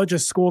College, a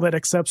school that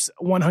accepts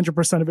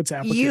 100% of its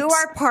applicants? You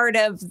are part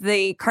of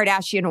the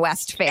Kardashian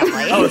West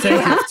family. Oh, thank you.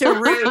 You have to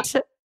root.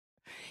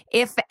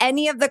 If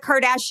any of the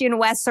Kardashian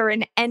Wests are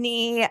in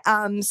any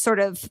sort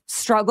of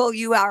struggle,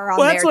 you are on their team.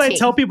 Well, that's what I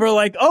tell people are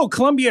like, oh,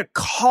 Columbia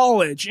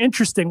College.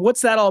 Interesting.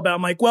 What's that all about?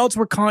 I'm like, well, it's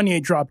where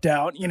Kanye dropped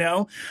out,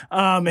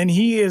 and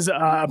he is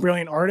a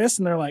brilliant artist.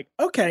 And they're like,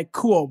 okay,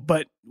 cool.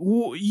 But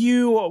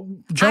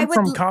you jump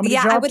from comedy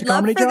job to comedy job? I would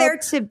love for there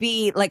to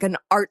be like an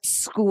art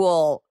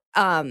school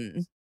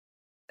because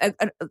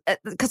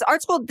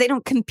art school, they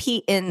don't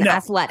compete in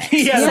athletics.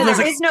 So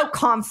there is no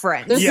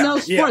conference. There's no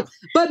sport. Yeah.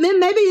 But then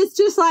maybe it's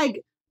just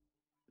like,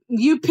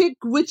 you pick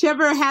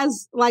whichever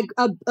has like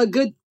a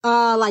good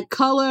like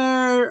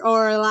color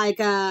or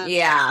like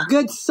a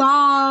good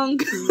song.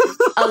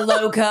 A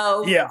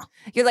logo. Yeah.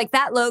 You're like,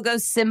 that logo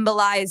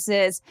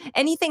symbolizes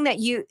anything that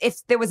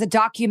if there was a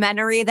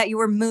documentary that you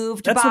were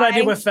moved by. That's what I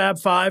did with Fab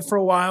Five for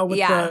a while with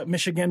the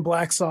Michigan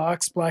Black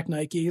Sox, Black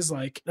Nikes.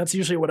 Like, that's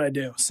usually what I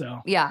do.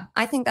 So yeah,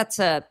 I think that's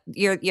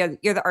you're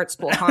the art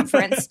school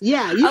conference.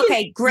 Yeah. You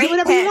okay, great. Do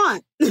whatever pick. you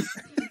want.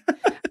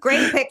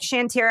 Great pick,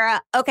 Shantira.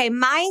 Okay,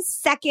 my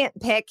second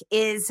pick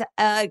is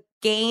a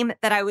game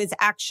that I was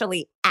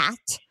actually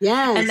at.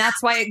 Yes. And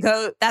that's why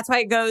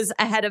it goes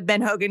ahead of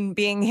Ben Hogan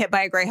being hit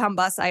by a Greyhound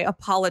bus. I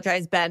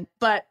apologize, Ben.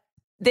 But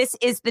this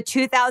is the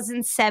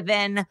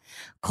 2007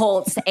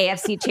 Colts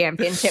AFC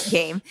Championship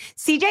game.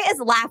 CJ is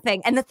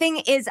laughing. And the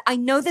thing is, I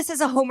know this is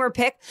a homer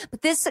pick,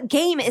 but this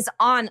game is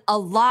on a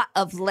lot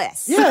of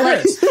lists. Yeah,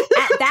 it is.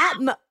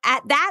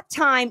 At that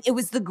time, it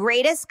was the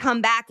greatest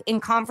comeback in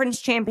conference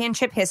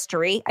championship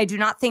history. I do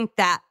not think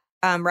that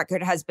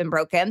record has been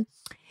broken.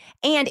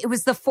 And it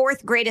was the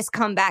fourth greatest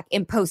comeback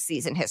in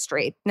postseason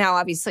history. Now,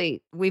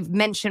 obviously, we've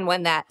mentioned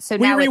when that. So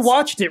now we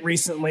rewatched it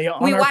recently.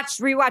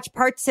 Rewatched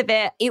parts of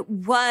it. It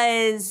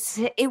was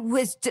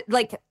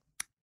like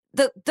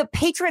the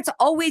Patriots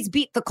always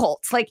beat the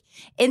Colts. Like,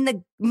 in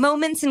the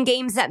moments and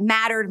games that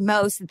mattered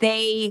most,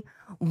 they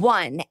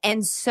won.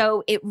 And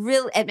so it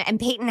really, and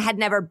Peyton had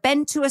never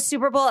been to a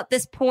Super Bowl at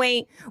this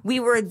point. We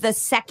were the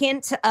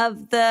second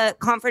of the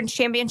conference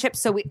championship.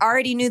 So we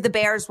already knew the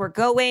Bears were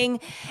going.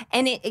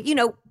 And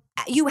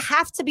you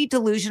have to be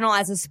delusional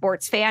as a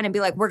sports fan and be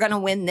like, we're going to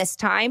win this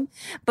time.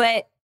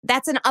 But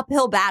that's an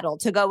uphill battle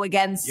to go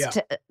against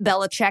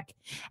Belichick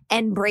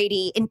and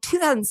Brady in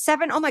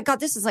 2007. Oh my God,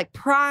 this is like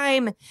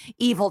prime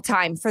evil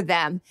time for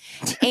them.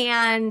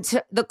 And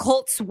the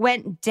Colts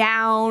went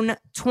down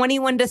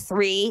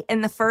 21-3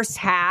 in the first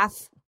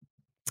half.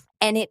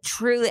 And it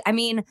truly,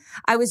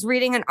 I was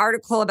reading an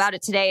article about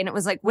it today, and it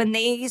was like when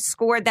they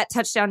scored that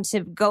touchdown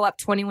to go up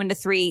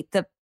 21-3,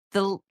 the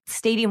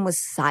stadium was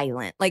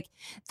silent. Like,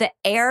 the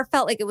air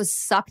felt like it was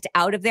sucked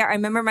out of there. I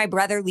remember my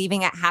brother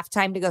leaving at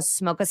halftime to go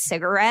smoke a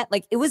cigarette.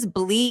 Like, it was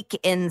bleak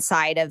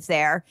inside of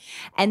there.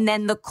 And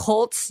then the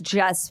Colts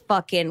just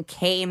fucking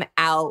came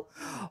out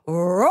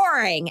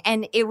roaring.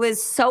 And it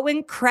was so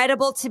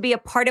incredible to be a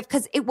part of,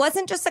 because it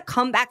wasn't just a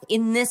comeback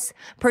in this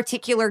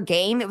particular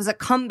game. It was a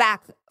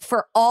comeback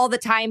for all the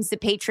times the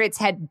Patriots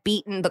had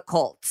beaten the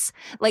Colts.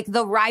 Like,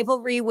 the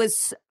rivalry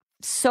was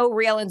so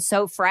real and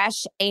so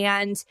fresh,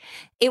 and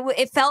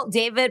it felt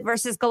David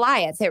versus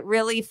Goliath. It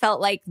really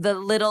felt like the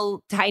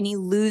little tiny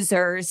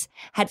losers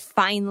had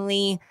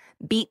finally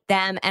beat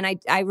them. And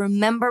I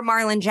remember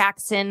Marlon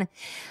Jackson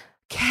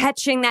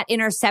catching that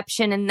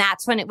interception, and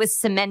that's when it was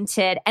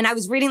cemented. And I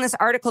was reading this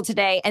article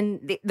today,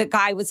 and the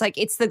guy was like,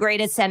 it's the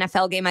greatest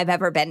NFL game I've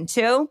ever been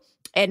to.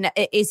 And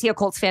is he a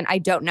Colts fan? I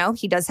don't know.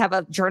 He does have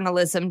a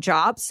journalism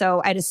job,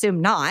 so I'd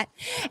assume not.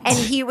 And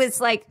he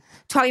was like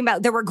talking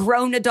about there were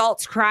grown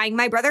adults crying.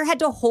 My brother had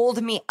to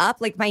hold me up,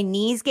 like my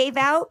knees gave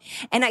out.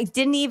 And I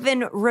didn't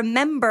even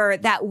remember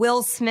that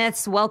Will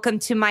Smith's Welcome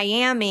to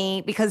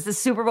Miami, because the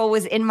Super Bowl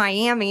was in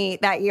Miami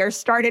that year,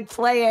 started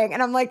playing.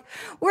 And I'm like,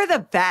 we're the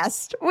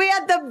best. We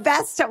had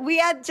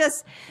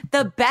just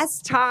the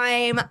best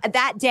time.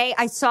 That day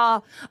I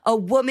saw a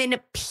woman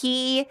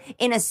pee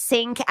in a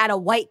sink at a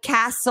White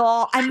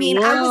Castle. I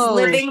was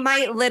living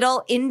my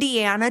little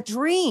Indiana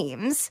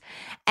dreams.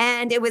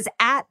 And it was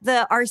at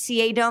the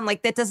RCA Dome.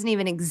 Like, that doesn't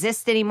even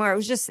exist anymore.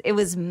 It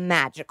was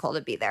magical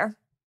to be there.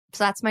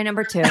 So that's my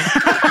number 2. And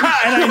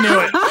I knew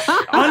it.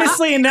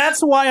 Honestly, and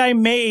that's why I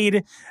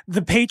made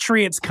the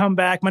Patriots come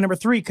back my number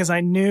 3, because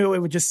I knew it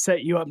would just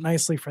set you up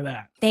nicely for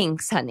that.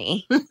 Thanks,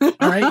 honey. All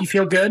right, you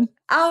feel good?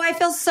 Oh, I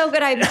feel so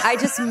good.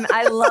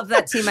 I love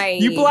that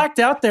team. You blacked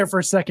out there for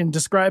a second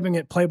describing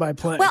it play by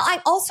play. Well,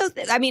 I also,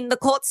 the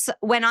Colts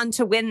went on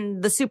to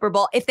win the Super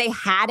Bowl. If they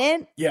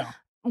hadn't,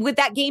 would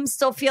that game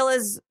still feel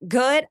as good?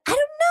 I don't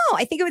know.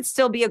 I think it would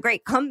still be a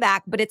great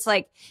comeback, but it's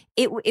like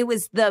it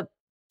was the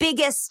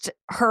biggest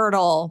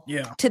hurdle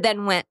to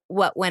then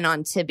what went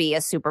on to be a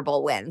Super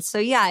Bowl win. So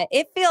yeah,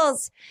 it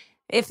feels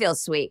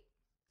sweet.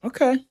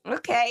 Okay.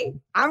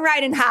 I'm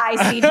riding high,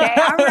 CJ.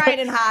 I'm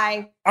riding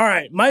high. All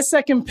right. My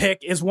second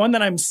pick is one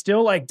that I'm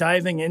still like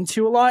diving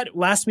into a lot.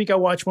 Last week I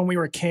watched When We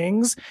Were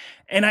Kings,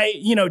 and I,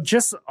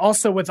 just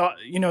also with,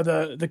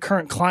 the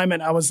current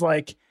climate, I was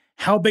like,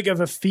 how big of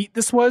a feat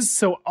this was.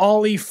 So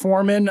Ollie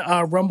Foreman,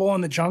 Rumble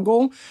in the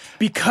Jungle,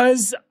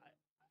 because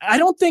I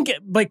don't think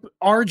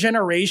our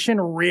generation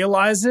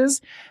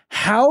realizes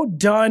how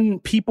done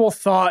people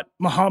thought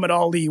Muhammad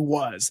Ali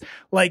was.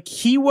 Like,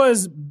 he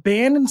was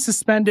banned and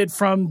suspended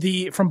from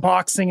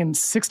boxing in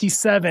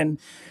 1967,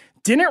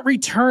 didn't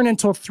return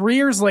until 3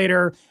 years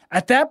later.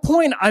 At that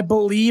point, I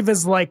believe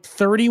is like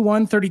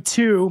 31,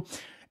 32,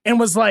 and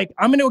was like,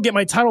 I'm going to go get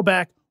my title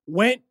back.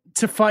 Went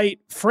to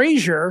fight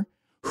Frazier,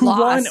 who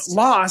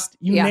lost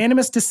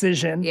unanimous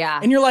decision. Yeah.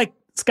 And you're like,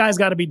 this guy's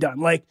got to be done.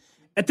 Like,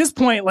 at this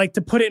point, like,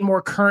 to put it in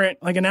more current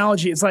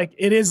analogy, it's like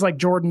it is like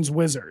Jordan's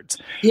Wizards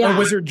or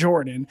Wizard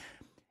Jordan.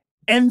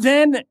 And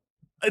then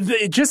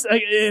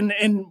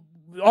and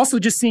also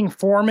just seeing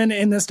Foreman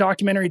in this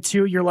documentary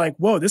too, you're like,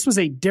 whoa, this was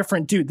a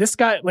different dude. This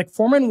guy,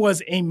 Foreman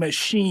was a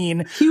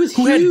machine. He was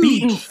who huge. Had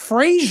beaten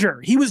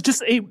Frazier. He was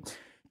just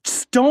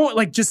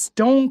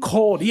stone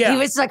cold. Yeah. He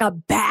was like a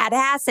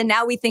badass, and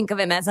now we think of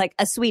him as like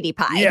a sweetie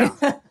pie.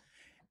 Yeah.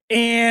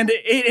 And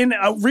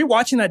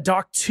rewatching that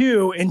doc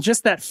too, and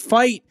just that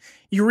fight,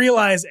 you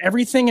realize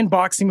everything in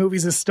boxing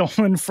movies is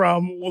stolen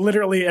from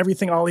literally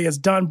everything Ali has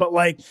done. But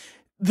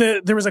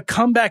there was a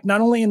comeback not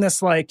only in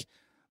this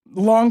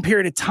long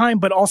period of time,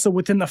 but also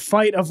within the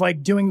fight of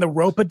doing the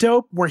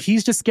rope-a-dope, where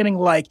he's just getting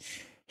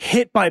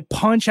hit by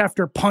punch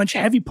after punch,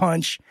 heavy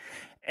punch,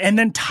 and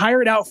then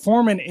tired out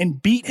Foreman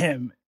and beat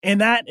him.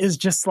 And that is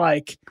just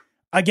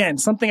again,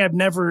 something I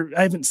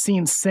haven't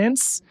seen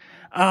since.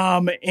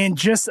 And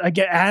just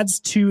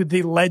adds to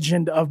the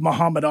legend of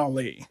Muhammad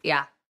Ali.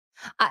 Yeah.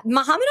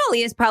 Muhammad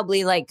Ali is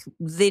probably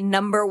the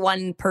number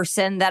one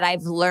person that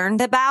I've learned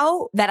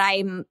about, that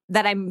I'm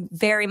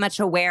very much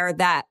aware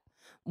that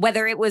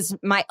whether it was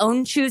my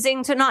own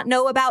choosing to not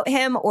know about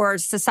him or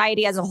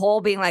society as a whole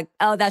being like,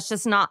 oh, that's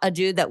just not a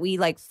dude that we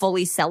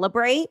fully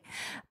celebrate.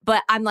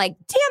 But I'm like,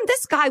 damn,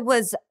 this guy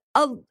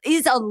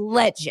is a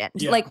legend.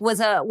 Yeah. Was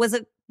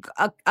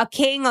a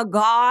king, a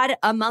god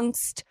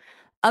amongst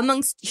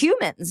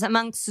humans,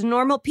 amongst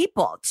normal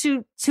people,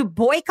 to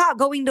boycott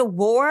going to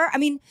war. I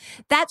mean,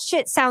 that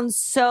shit sounds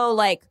so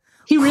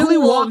he really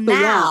cool walked the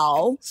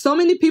now. walk. So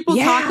many people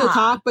talk the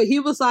talk, but he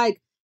was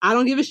like, I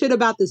don't give a shit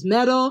about this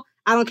medal.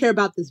 I don't care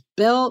about this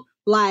belt.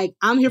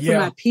 I'm here for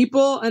my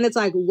people. And it's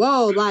like,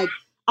 whoa,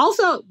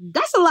 also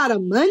that's a lot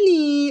of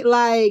money.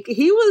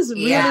 He was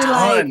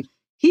really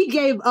he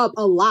gave up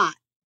a lot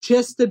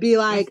just to be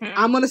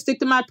I'm going to stick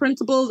to my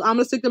principles. I'm going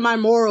to stick to my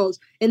morals.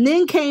 And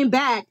then came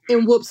back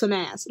and whooped some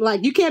ass.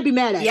 You can't be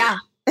mad at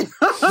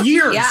it.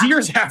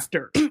 Years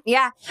after.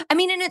 Yeah. I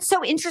mean, and it's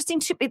so interesting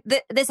too.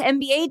 This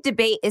NBA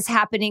debate is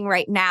happening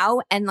right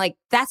now. And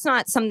that's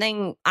not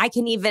something I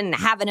can even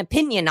have an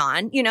opinion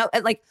on.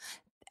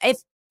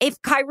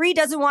 If Kyrie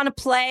doesn't want to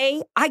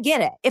play, I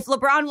get it. If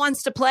LeBron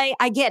wants to play,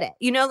 I get it.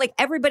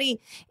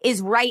 Everybody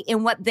is right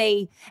in what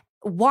they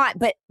want.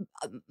 But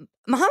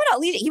Muhammad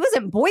Ali, he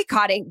wasn't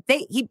boycotting.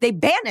 They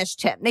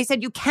banished him. They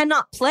said, you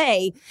cannot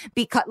play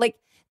because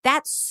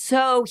that's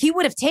so, he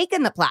would have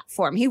taken the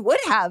platform. He would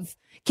have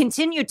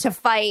continued to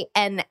fight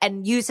and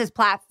use his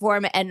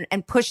platform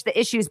and push the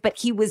issues, but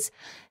he was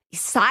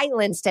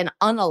silenced and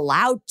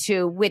unallowed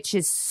to, which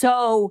is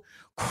so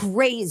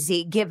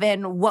crazy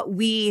given what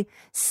we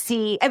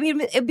see. I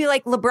mean, it'd be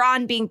like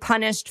LeBron being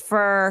punished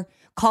for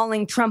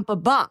calling Trump a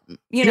bum,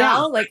 you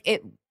know,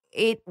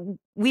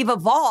 we've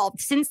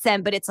evolved since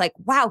then, but it's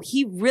wow,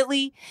 he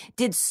really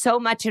did so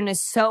much and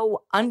is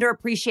so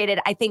underappreciated,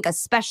 I think,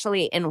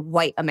 especially in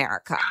white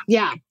America.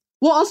 Yeah.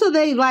 Well, also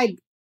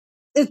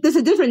it's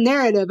a different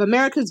narrative.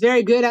 America's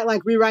very good at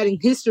rewriting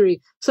history.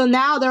 So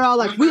now they're all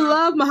we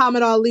love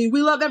Muhammad Ali.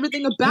 We love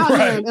everything about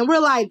him. And we're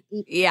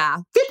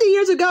 50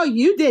 years ago,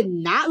 you did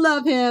not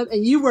love him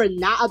and you were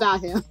not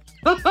about him.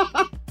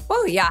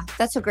 Oh, yeah.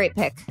 That's a great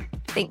pick.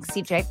 Thanks,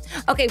 CJ.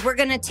 Okay, we're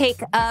going to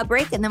take a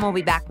break and then we'll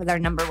be back with our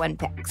number one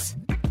picks.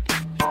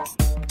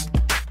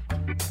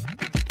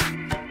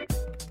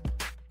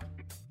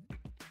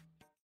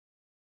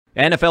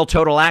 NFL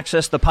Total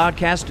Access, the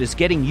podcast, is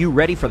getting you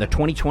ready for the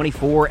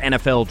 2024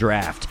 NFL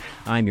Draft.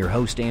 I'm your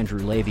host, Andrew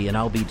Levy, and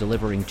I'll be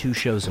delivering 2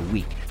 shows a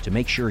week to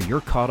make sure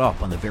you're caught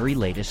up on the very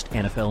latest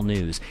NFL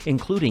news,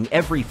 including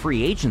every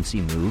free agency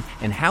move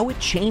and how it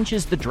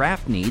changes the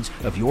draft needs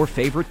of your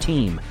favorite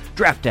team.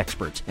 Draft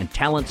experts and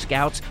talent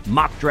scouts,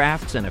 mock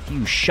drafts, and a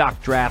few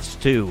shock drafts,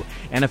 too.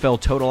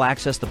 NFL Total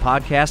Access, the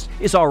podcast,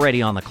 is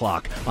already on the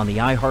clock on the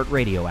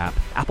iHeartRadio app,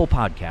 Apple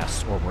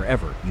Podcasts, or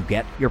wherever you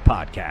get your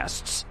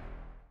podcasts.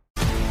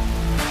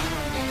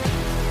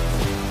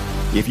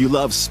 If you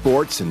love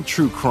sports and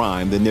true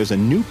crime, then there's a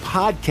new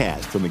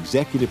podcast from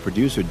executive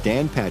producer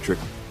Dan Patrick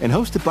and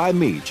hosted by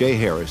me, Jay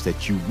Harris,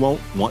 that you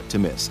won't want to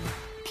miss.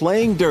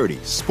 Playing Dirty: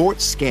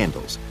 Sports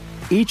Scandals.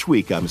 Each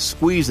week, I'm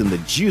squeezing the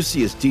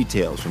juiciest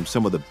details from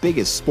some of the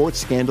biggest sports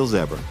scandals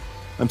ever.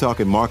 I'm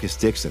talking Marcus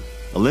Dixon,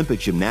 Olympic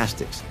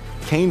gymnastics,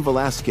 Cain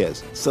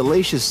Velasquez,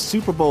 salacious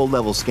Super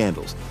Bowl-level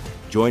scandals.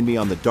 Join me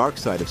on the dark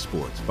side of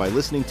sports by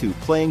listening to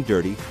Playing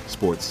Dirty: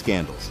 Sports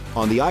Scandals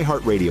on the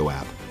iHeartRadio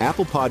app,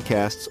 Apple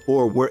Podcasts,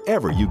 or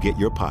wherever you get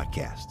your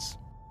podcasts.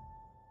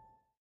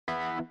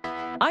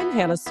 I'm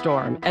Hannah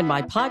Storm, and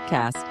my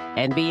podcast,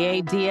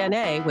 NBA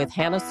DNA with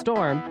Hannah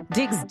Storm,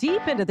 digs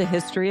deep into the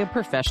history of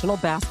professional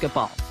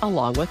basketball,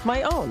 along with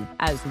my own,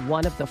 as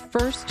one of the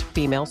first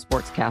female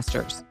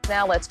sportscasters.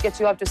 Now let's get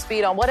you up to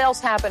speed on what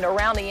else happened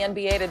around the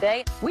NBA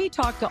today. We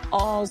talk to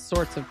all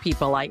sorts of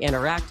people I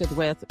interacted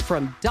with,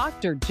 from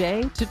Dr.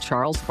 J to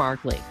Charles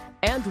Barkley,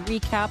 and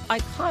recap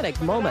iconic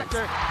moments.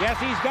 Yes,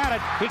 he's got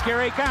it.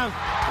 Here he comes.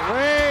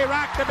 Way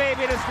rock the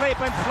baby to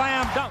sleep and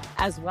slam dunk.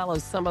 As well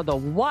as some of the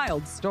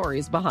wild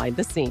stories behind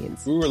the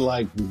scenes. We were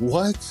like,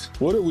 what?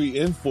 What are we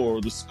in for?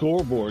 The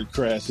scoreboard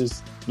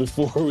crashes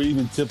before we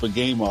even tip a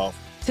game off.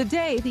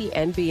 Today, the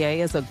NBA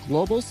is a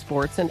global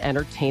sports and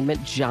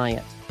entertainment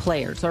giant.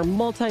 Players are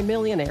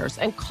multimillionaires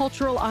and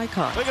cultural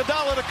icons.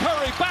 Iguodala to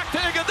Curry, back to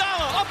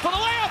Iguodala, up for the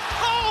layup.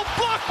 Oh,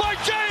 blocked by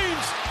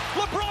James.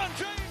 LeBron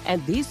James.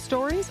 And these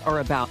stories are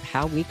about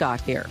how we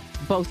got here,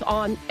 both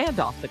on and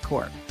off the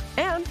court.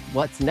 And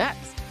what's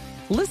next?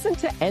 Listen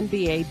to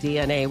NBA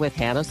DNA with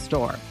Hannah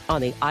Storm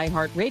on the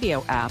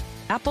iHeartRadio app,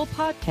 Apple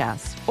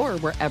Podcasts, or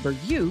wherever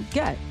you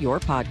get your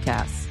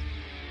podcasts.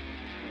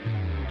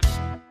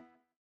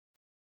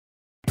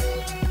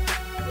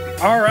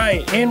 All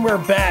right, and we're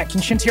back.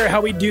 And Shantira,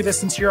 how we do this,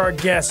 since you're our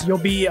guest, you'll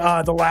be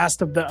the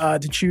last of the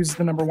to choose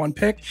the number 1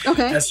 pick.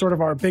 Okay. As sort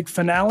of our big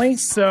finale.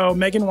 So,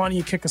 Megan, why don't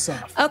you kick us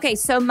off? Okay,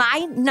 so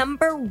my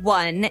number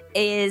 1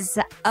 is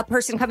a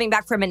person coming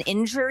back from an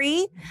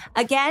injury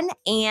again,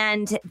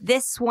 and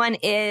this one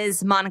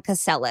is Monica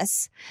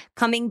Seles,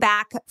 coming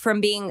back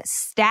from being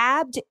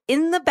stabbed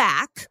in the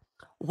back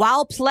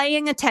while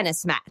playing a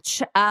tennis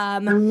match.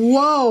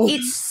 Whoa.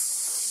 It's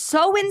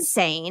so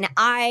insane.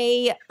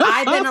 I've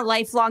been a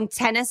lifelong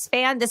tennis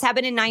fan. This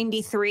happened in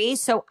 93,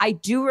 so I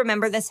do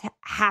remember this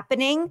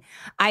happening.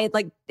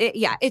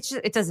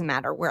 It doesn't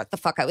matter what the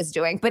fuck I was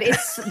doing, but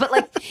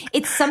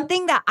it's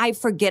something that I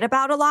forget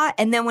about a lot,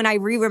 and then when I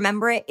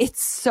remember it,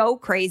 it's so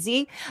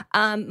crazy.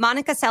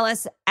 Monica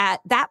Seles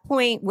at that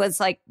point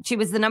was she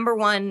was the number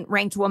 1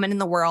 ranked woman in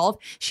the world.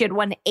 She had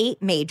won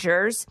 8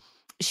 majors.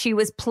 She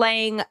was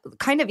playing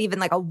kind of even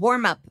like a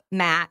warm-up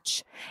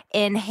match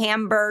in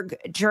Hamburg,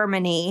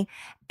 Germany,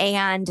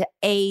 and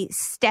a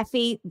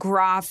Steffi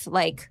Graf,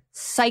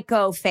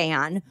 psycho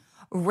fan,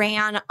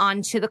 ran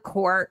onto the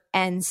court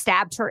and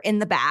stabbed her in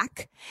the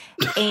back.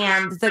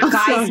 And the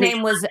guy's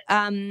name was,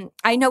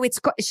 I know it's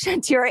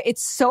Shantira.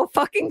 It's so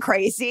fucking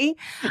crazy.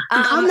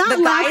 I'm not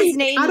the laughing. Guy's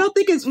name, I don't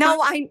think it's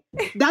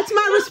that's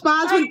my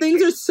response when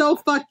things are so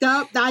fucked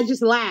up that I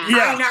just laugh.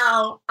 Yeah.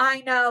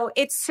 I know.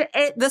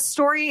 The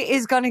story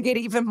is going to get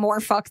even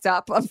more fucked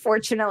up,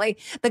 unfortunately.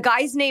 The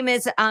guy's name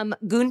is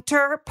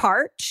Gunter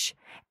Parch.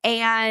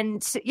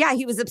 And yeah,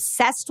 he was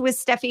obsessed with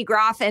Steffi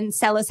Graf, and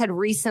Seles had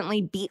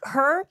recently beat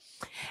her.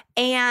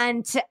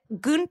 And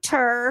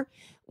Gunter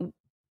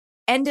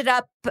ended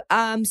up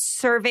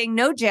serving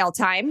no jail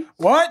time.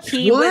 What?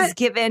 He was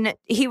given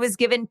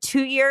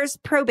 2 years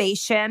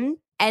probation.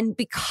 And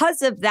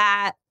because of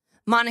that,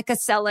 Monica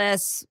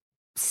Seles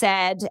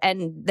said,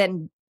 and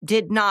then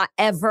did not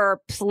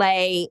ever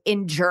play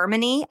in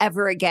Germany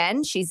ever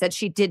again. She said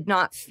she did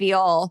not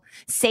feel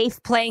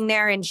safe playing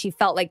there, and she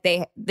felt like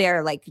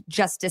their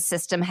justice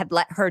system had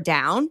let her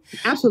down.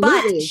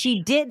 Absolutely. But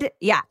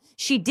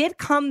she did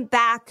come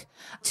back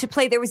to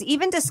play. There was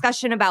even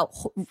discussion about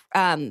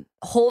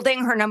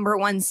holding her number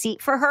 1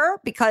 seat for her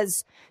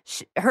because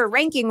her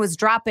ranking was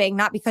dropping,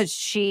 not because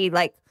she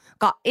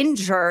got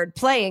injured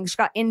playing. She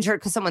got injured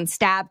because someone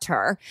stabbed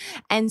her.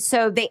 And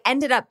so they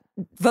ended up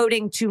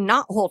voting to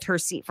not hold her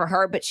seat for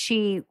her, but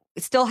she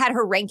still had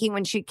her ranking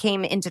when she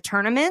came into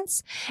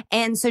tournaments.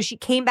 And so she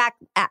came back,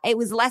 it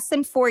was less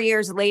than 4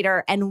 years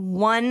later, and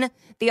won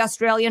the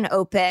Australian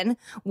Open,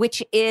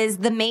 which is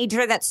the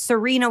major that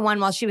Serena won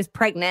while she was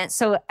pregnant.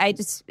 So I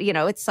just,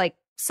 it's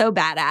so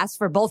badass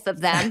for both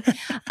of them.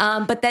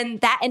 But then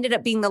that ended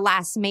up being the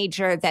last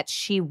major that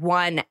she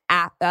won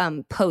at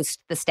post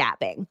the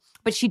stabbing.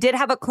 But she did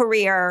have a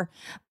career,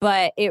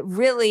 but it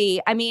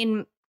really,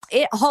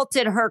 it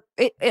halted her.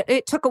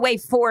 It took away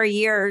 4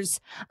 years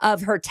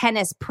of her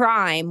tennis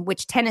prime,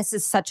 which tennis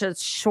is such a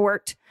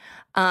short,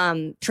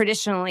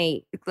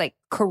 traditionally like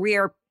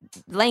career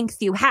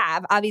length you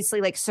have.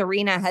 Obviously, like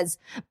Serena has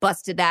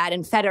busted that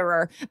and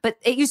Federer, but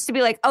it used to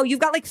be like, oh, you've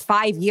got like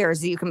 5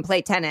 years that you can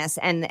play tennis,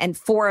 and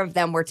 4 of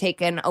them were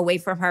taken away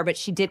from her, but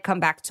she did come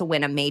back to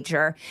win a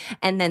major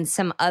and then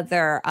some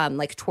other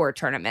like tour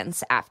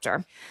tournaments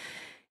after.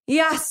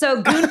 Yeah,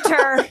 so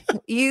Gunter,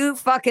 you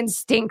fucking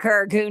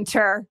stinker,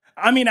 Gunter.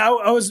 I mean,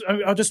 I'll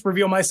just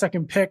reveal my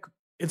second pick.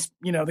 It's,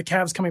 the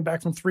Cavs coming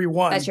back from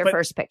 3-1. That's your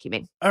first pick, you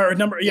mean? Or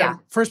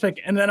first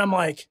pick. And then I'm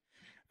like,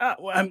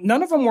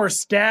 none of them were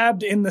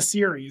stabbed in the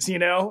series,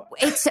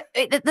 It's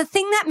the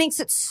thing that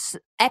makes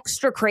it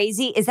extra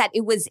crazy is that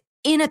it was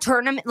in a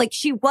tournament. Like,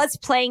 she was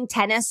playing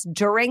tennis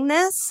during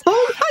this.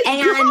 Oh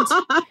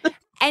my God.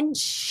 And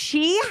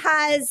she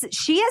has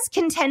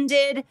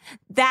contended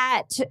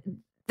that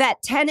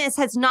tennis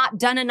has not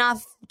done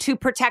enough to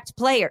protect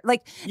players.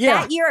 Like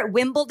that year at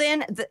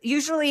Wimbledon,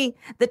 usually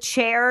the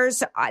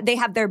chairs, they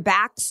have their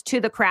backs to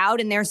the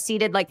crowd and they're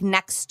seated like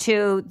next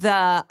to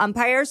the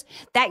umpires.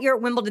 That year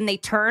at Wimbledon, they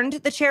turned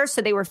the chairs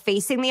so they were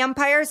facing the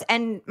umpires.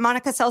 And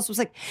Monica Seles was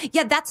like,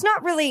 yeah, that's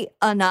not really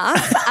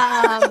enough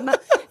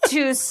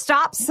to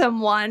stop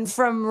someone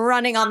from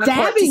running on the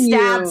court to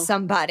stab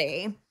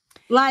somebody.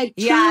 Like,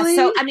 yeah. Truly?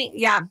 So, I mean,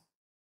 yeah.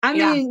 I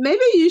mean,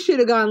 maybe you should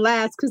have gone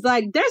last because,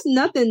 like, there's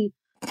nothing.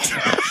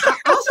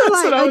 Also,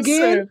 like,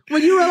 again,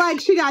 when you were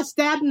like, she got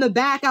stabbed in the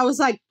back, I was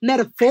like,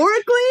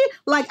 metaphorically?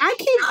 Like, I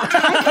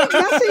keep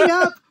messing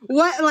up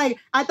what, like,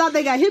 I thought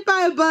they got hit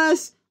by a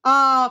bus,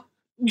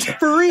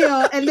 for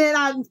real, and then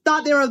I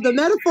thought they were the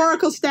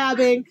metaphorical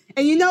stabbing.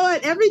 And you know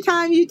what? Every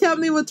time you tell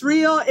me what's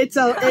real,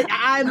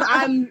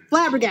 I'm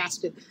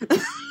flabbergasted.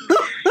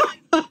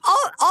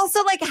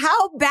 Also, like,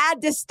 how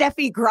bad does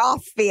Steffi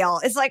Graf feel?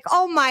 It's like,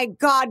 oh my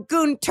God,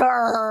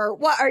 Gunter,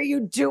 what are you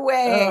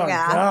doing? Oh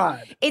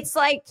God! It's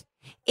like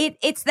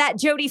it's that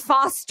Jodie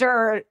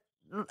Foster.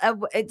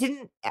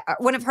 Didn't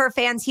one of her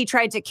fans? He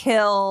tried to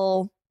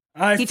kill.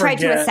 He tried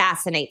to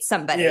assassinate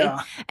somebody.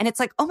 Yeah. And it's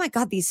like, oh my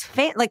God, these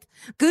fans, like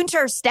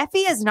Gunter,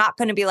 Steffi is not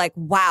going to be like,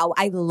 wow,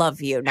 I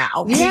love you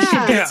now.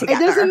 Yeah, it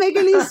doesn't make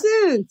any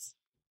sense.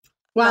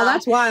 Wow,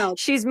 that's wild.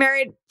 She's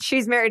married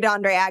to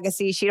Andre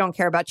Agassi. She don't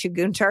care about you,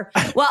 Gunter.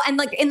 Well, and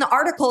like in the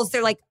articles,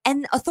 they're like,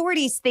 and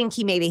authorities think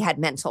he maybe had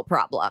mental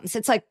problems.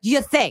 It's like,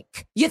 you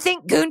think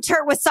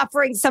Gunter was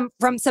suffering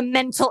from some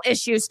mental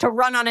issues to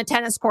run on a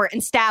tennis court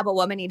and stab a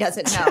woman he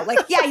doesn't know? Like,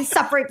 yeah, he's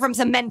suffering from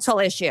some mental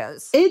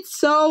issues. It's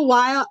so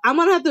wild. I'm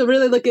going to have to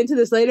really look into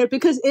this later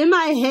because in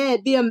my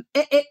head,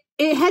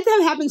 it had to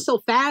have happened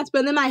so fast,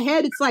 but in my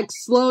head, it's like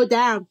slowed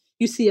down.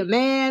 You see a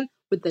man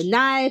with the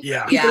knife,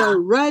 people are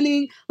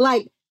running.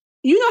 Like,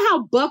 you know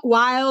how buck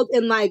wild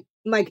and like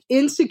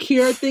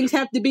insecure things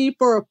have to be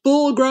for a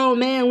full grown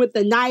man with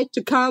a knife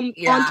to come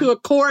onto a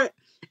court.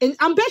 And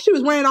I bet she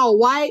was wearing all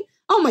white.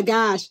 Oh my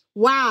gosh.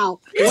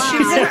 Wow.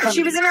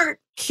 She was in her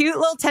cute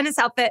little tennis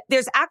outfit.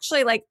 There's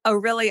actually like a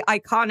really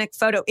iconic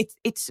photo.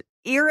 It's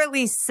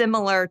eerily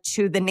similar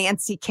to the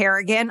Nancy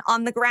Kerrigan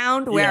on the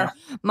ground where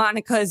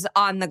Monica's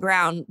on the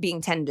ground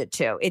being tended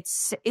to.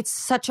 It's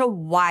such a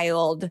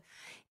wild,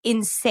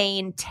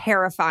 insane,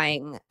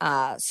 terrifying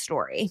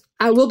story.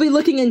 I will be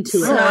looking into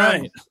it. All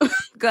right.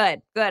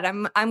 Good.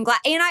 I'm glad.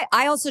 And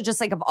I also just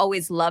like have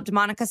always loved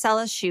Monica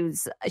Seles.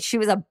 She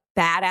was a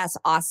badass,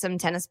 awesome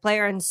tennis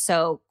player and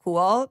so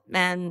cool.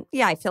 And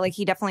yeah, I feel like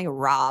he definitely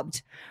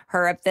robbed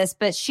her of this,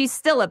 but she's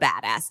still a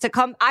badass.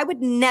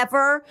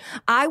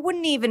 I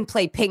wouldn't even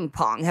play ping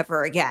pong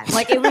ever again.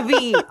 Like it would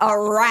be a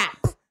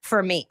wrap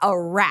for me, a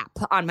wrap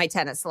on my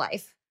tennis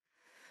life.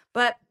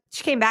 But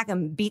she came back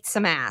and beat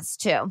some ass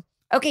too.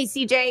 Okay,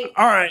 CJ.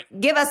 All right.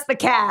 Give us the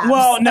Cavs.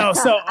 Well, no.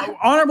 So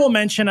honorable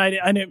mention, I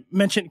didn't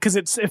mention because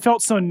it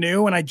felt so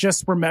new and I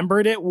just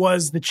remembered it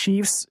was the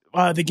Chiefs,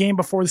 the game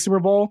before the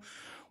Super Bowl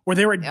where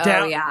they were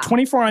down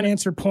 24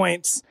 unanswered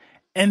points.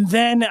 And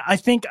then I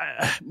think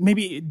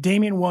maybe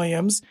Damian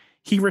Williams,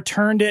 he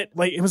returned it.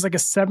 Like it was like a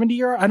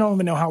 70-year. I don't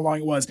even know how long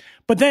it was.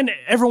 But then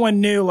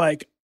everyone knew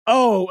like,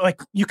 oh, like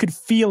you could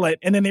feel it.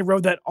 And then they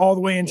rode that all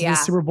the way into the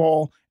Super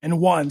Bowl and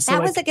won. So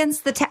that was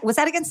against the was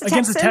that against the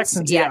Texans? Against the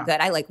Texans, yeah.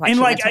 Good. I like watching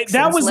and like the Texans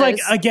that was lose. like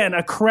again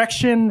a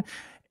correction.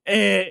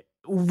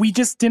 We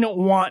just didn't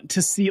want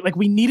to see like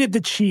we needed the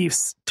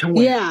Chiefs to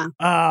win.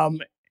 Yeah.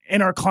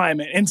 In our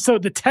climate, and so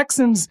the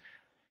Texans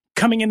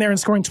coming in there and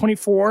scoring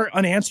 24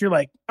 unanswered. You're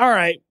like, all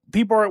right,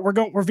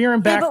 we're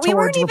veering back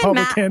towards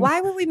Republican.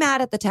 Why were we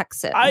mad at the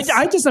Texans?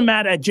 I just am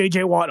mad at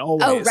JJ Watt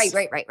always. Oh,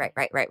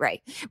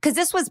 right. Because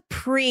this was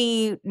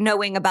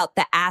pre-knowing about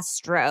the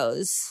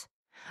Astros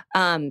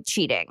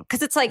cheating.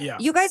 Because it's like,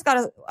 you guys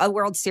got a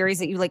World Series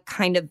that you like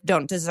kind of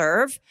don't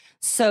deserve.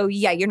 So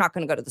yeah, you're not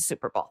going to go to the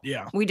Super Bowl.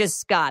 Yeah. We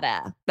just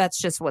that's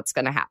just what's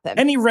going to happen.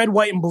 Any red,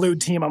 white, and blue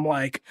team, I'm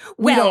like,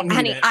 we don't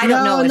need it. I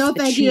don't know if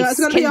the Chiefs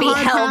can be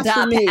held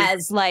up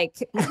as like,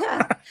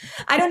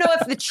 I don't know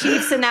if the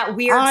Chiefs in that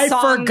weird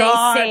song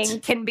they sing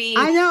can be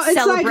I know, it's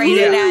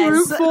celebrated like as.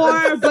 Root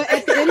for, but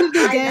at the end of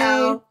the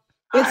day,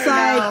 It's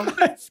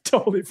I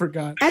totally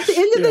forgot. At the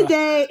end of the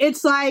day,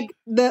 it's like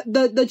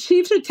the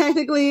Chiefs are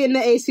technically in the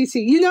ACC.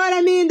 You know what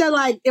I mean? They're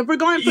like, if we're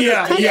going for the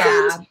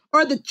Texans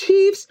or the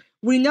Chiefs,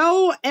 we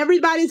know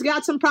everybody's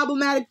got some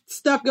problematic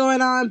stuff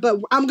going on,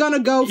 but I'm going to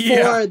go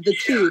for the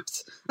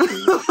Chiefs.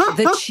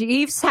 The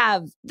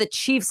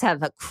Chiefs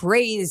have a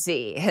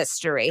crazy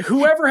history.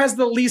 Whoever has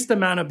the least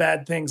amount of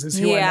bad things is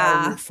who I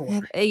now root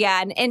for.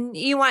 Yeah, and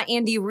you want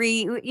Andy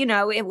Reid,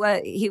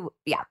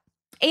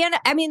 And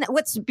I mean,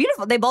 what's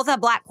beautiful, they both have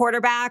black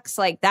quarterbacks.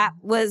 Like, that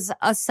was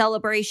a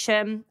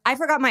celebration. I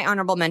forgot my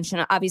honorable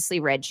mention, obviously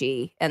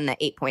Reggie and the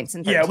 8 points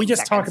in 13 Yeah, we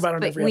just seconds, talk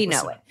about it every episode. We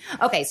know it.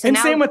 Okay, so and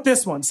now, same with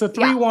this one. So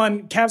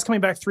 3-1, Cavs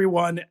coming back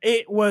 3-1.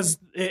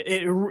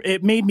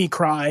 It made me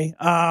cry.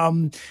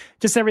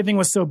 Just everything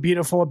was so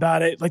beautiful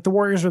about it. Like, the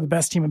Warriors were the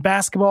best team in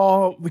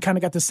basketball. We kind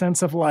of got the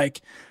sense of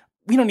like,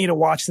 we don't need to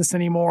watch this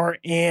anymore.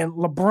 And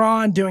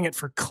LeBron doing it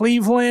for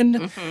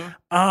Cleveland.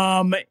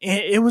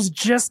 It was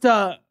just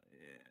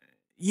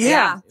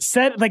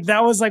said like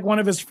that was like one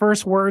of his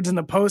first words in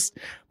the post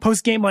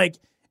game, like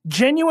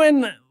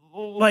genuine,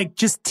 like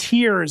just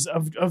tears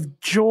of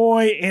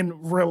joy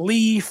and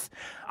relief.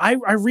 I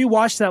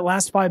rewatched that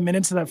last 5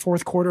 minutes of that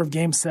fourth quarter of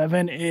Game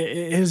 7. It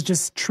is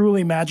just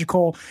truly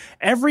magical.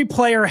 Every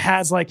player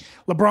has, like,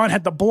 LeBron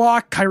had the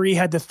block, Kyrie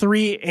had the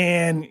 3,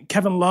 and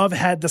Kevin Love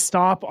had the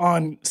stop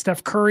on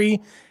Steph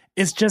Curry.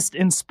 It's just,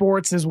 in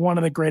sports, is one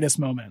of the greatest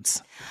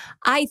moments.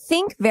 I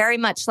think very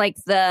much like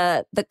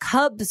the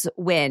Cubs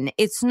win,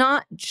 it's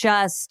not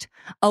just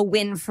a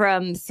win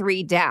from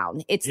 3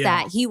 down. It's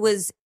that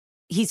he's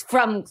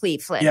from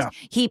Cleveland. Yeah.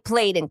 He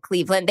played in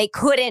Cleveland. They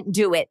couldn't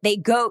do it.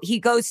 He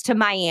goes to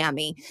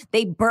Miami.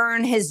 They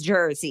burn his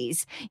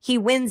jerseys. He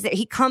wins it.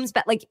 He comes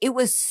back. Like, it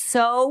was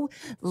so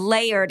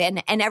layered,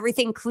 and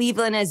everything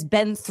Cleveland has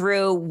been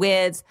through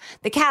with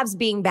the Cavs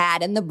being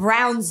bad and the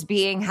Browns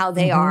being how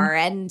they are.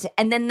 And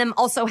then them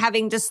also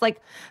having just like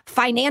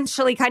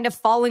financially kind of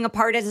falling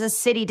apart as a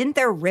city. Didn't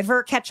their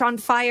river catch on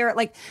fire?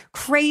 Like,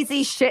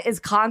 crazy shit is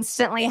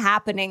constantly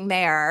happening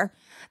there.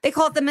 They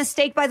call it the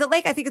mistake by the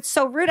lake. I think it's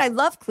so rude. I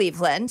love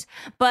Cleveland,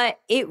 but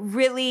it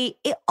did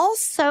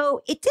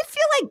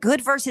feel like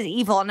good versus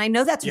evil. And I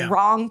know that's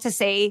wrong to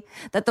say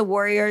that the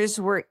Warriors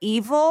were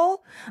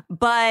evil,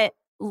 but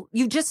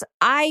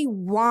I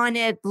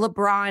wanted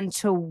LeBron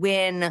to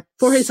win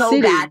for his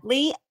city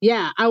badly.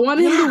 Yeah, I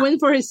wanted him to win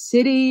for his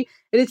city.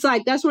 And it's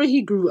like, that's where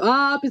he grew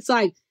up. It's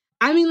like,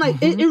 I mean, like,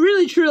 it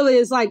really truly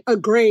is like a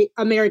great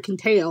American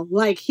tale.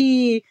 Like,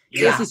 he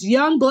is this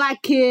young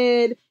black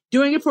kid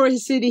doing it for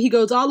his city. He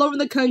goes all over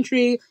the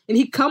country, and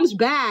he comes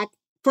back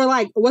for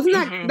like, wasn't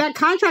that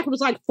contract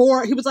was like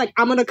he was like,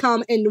 I'm going to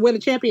come and win a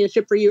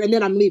championship for you, and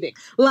then I'm leaving.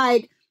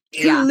 Like,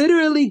 he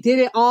literally did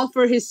it all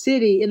for his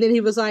city, and then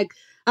he was like,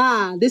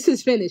 this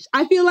is finished.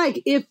 I feel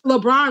like if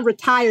LeBron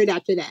retired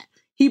after that,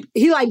 he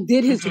like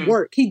did his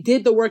work. He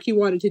did the work he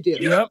wanted to do.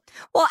 Yep.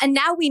 Well, and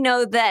now we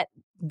know that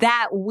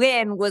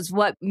win was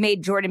what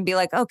made Jordan be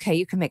like, okay,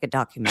 you can make a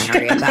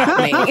documentary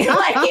about me.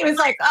 Like, he was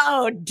like,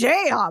 oh,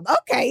 damn.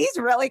 Okay, he's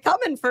really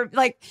coming for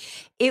like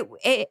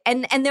it.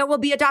 And there will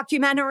be a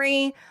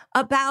documentary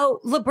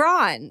about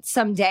LeBron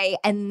someday.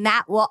 And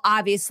that will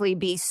obviously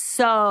be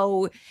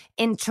so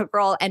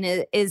integral, and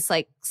it is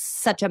like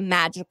such a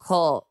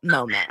magical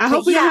moment. I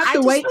hope we don't have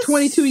to wait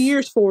 22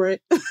 years for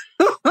it. No,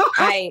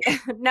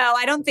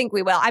 I don't think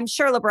we will. I'm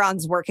sure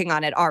LeBron's working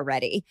on it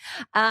already.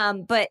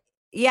 But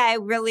yeah,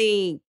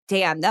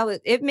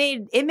 it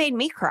made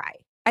me cry.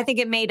 I think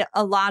it made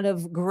a lot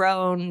of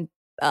grown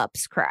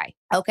ups cry.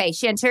 Okay,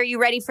 Shantira, are you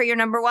ready for your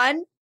number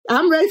one?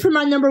 I'm ready for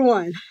my number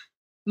one.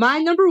 My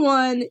number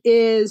one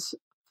is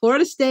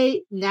Florida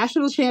State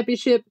National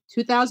Championship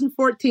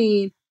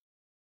 2014.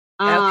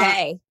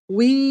 Okay.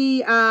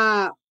 We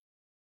were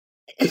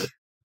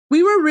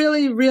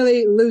really,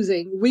 really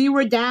losing. We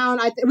were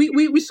down.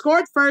 We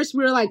scored first.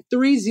 We were like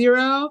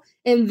 3-0,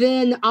 and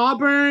then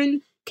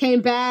Auburn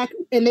came back,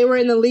 and they were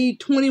in the lead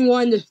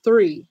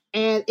 21-3,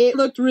 and it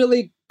looked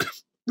really,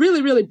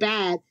 really, really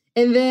bad.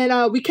 And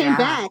then we came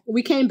back.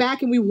 We came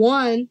back and we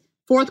won.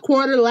 Fourth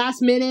quarter,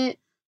 last minute,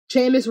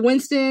 Jameis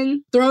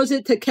Winston throws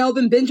it to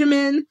Kelvin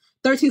Benjamin.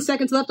 13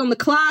 seconds left on the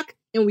clock,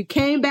 and we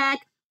came back.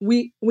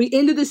 We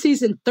ended the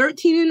season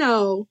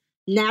 13-0,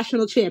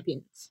 national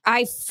champions.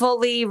 I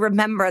fully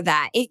remember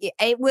that.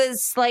 It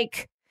was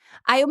like,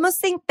 I almost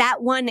think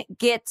that one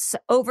gets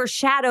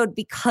overshadowed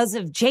because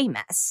of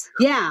Jameis.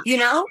 Yeah. You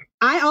know?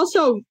 I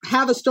also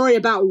have a story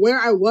about where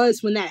I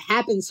was when that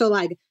happened. So,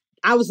 like,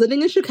 I was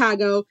living in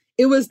Chicago.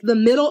 It was the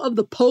middle of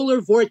the polar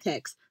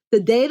vortex.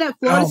 The day that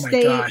Florida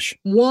State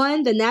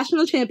won the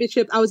national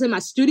championship, I was in my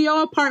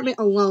studio apartment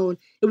alone.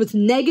 It was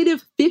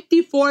negative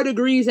 54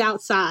 degrees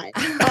outside.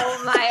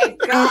 Oh, my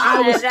God. And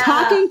I was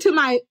talking to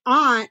my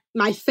aunt,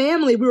 my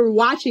family. We were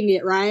watching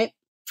it, right?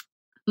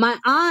 My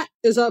aunt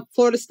is a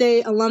Florida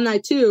State alumni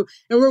too,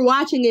 and we're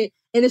watching it,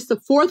 and it's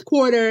the fourth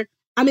quarter.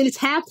 I mean, it's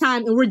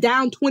halftime, and we're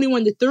down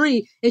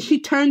 21-3, and she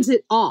turns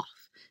it off.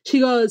 She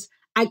goes,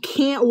 I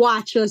can't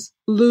watch us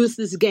lose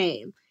this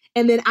game.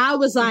 And then I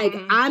was like,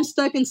 I'm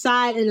stuck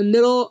inside in the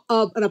middle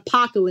of an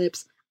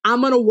apocalypse.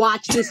 I'm going to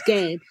watch this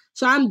game.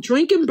 So I'm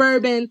drinking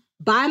bourbon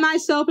by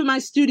myself in my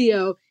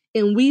studio,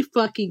 and we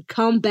fucking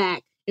come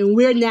back, and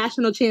we're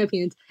national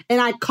champions.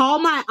 And I call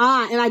my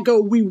aunt, and I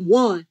go, we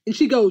won. And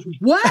she goes,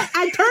 what?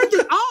 I turned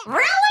it off.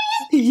 Really?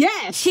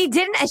 Yes. She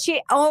didn't.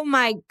 Oh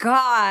my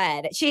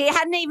God. She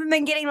hadn't even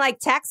been getting like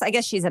texts. I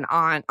guess she's an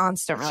aunt.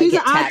 Aunts don't really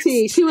get texts. She's an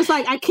auntie. She was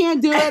like, I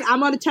can't do it. I'm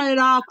going to turn it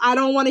off. I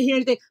don't want to hear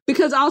anything.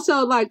 Because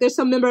also, like, there's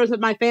some members of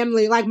my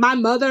family. Like, my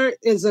mother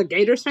is a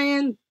Gators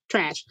fan.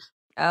 Trash.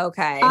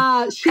 Okay.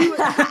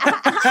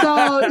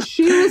 So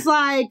she was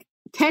like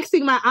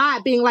texting my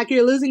aunt being like,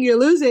 you're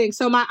losing.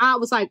 So my aunt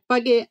was like,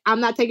 fuck it.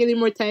 I'm not taking any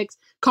more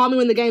texts. Call me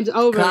when the game's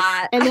over.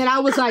 God. And then I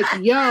was like,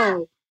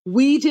 yo,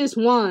 we just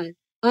won.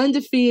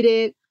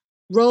 Undefeated,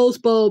 Rose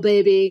Bowl,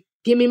 baby.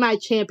 Give me my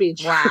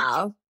championship.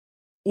 Wow.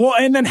 Well,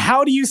 and then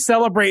how do you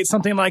celebrate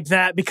something like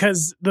that?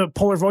 Because the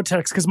polar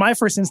vortex, because my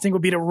first instinct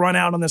would be to run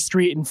out on the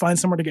street and find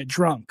somewhere to get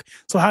drunk.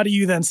 So how do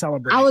you then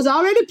celebrate? I was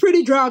already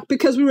pretty drunk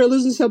because we were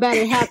losing so bad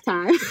at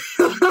halftime.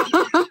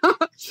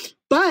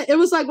 But it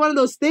was like one of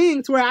those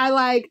things where I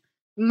like,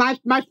 my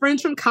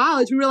friends from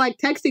college, we were like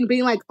texting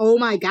being like, oh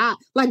my God.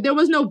 Like there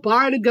was no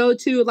bar to go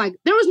to. Like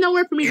there was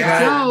nowhere for me to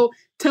go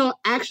to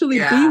actually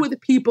be with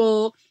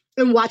people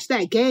and watch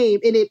that game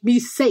and it be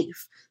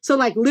safe. So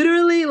like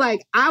literally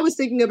like I was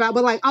thinking about,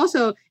 but like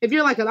also if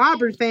you're like an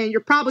Auburn fan,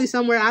 you're probably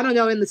somewhere, I don't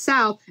know, in the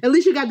South. At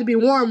least you got to be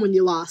warm when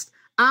you lost.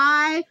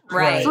 I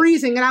was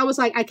freezing and I was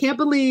like, I can't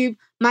believe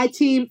my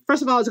team,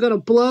 first of all, is going to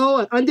blow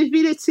an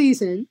undefeated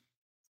season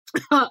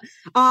while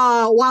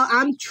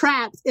I'm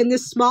trapped in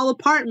this small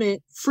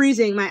apartment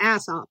freezing my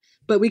ass off.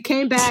 But we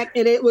came back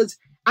and it was,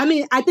 I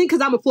mean, I think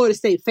because I'm a Florida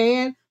State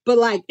fan, but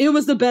like it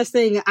was the best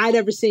thing I'd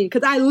ever seen.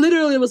 Because I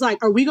literally was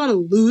like, are we going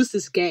to lose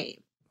this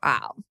game?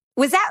 Wow.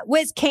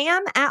 Was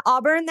Cam at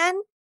Auburn then?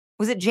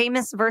 Was it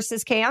Jameis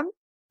versus Cam?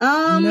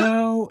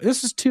 No,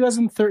 this was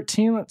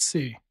 2013. Let's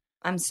see.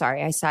 I'm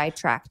sorry, I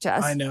sidetracked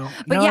us. I know.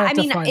 But now yeah, I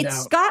mean,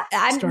 it's got,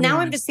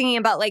 I'm just thinking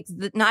about like,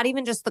 not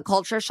even just the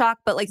culture shock,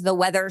 but like the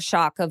weather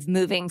shock of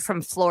moving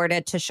from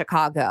Florida to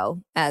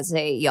Chicago as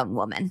a young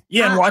woman.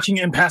 Yeah, and watching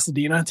it in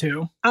Pasadena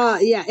too.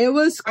 Yeah, it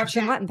was.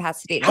 Watching what in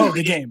Pasadena? Oh,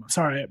 the game.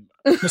 Sorry,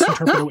 I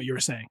misinterpreted what you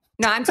were saying.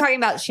 No, I'm talking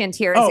about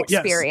Shantira's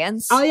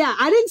experience. Yes. Oh yeah,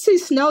 I didn't see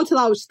snow till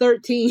I was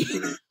 13.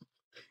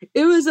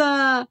 It was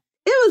a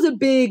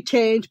big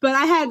change, but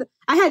I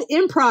had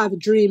improv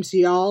dreams,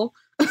 y'all.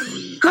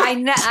 I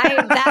know,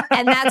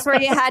 and that's where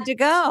you had to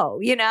go,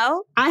 you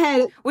know?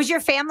 Was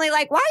your family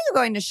like, why are you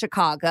going to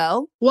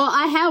Chicago? Well,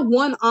 I had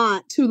one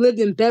aunt who lived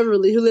in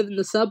Beverly, who lived in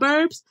the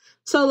suburbs.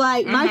 So,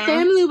 like, my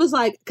family was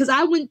like, because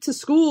I went to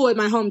school in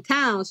my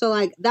hometown. So,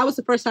 like, that was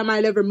the first time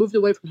I'd ever moved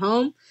away from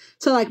home.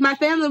 So, like, my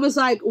family was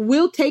like,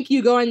 we'll take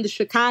you going to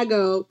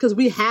Chicago because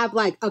we have,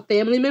 like, a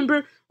family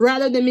member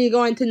rather than me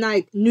going to,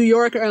 like, New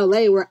York or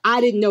LA where I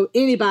didn't know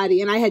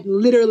anybody and I had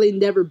literally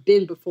never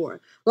been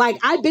before. Like,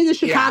 I'd been to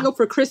Chicago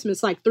for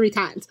Christmas, like, 3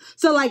 times.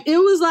 So, like, it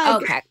was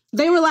like,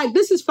 they were like,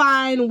 this is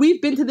fine.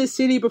 We've been to this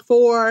city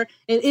before.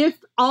 And if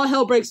all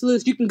hell breaks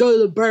loose, you can go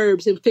to the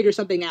burbs and figure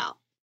something out.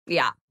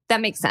 Yeah. That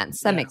makes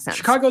sense. That makes sense.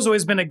 Chicago's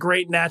always been a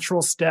great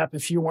natural step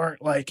if you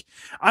weren't like,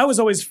 I was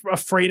always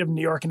afraid of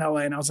New York and LA,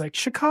 and I was like,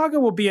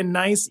 Chicago will be a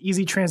nice,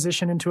 easy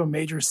transition into a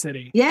major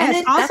city. Yeah,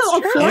 it's also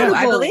affordable.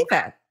 I believe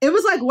it. It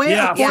was like way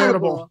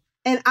affordable.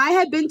 And I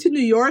had been to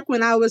New York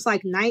when I was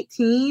like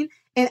 19,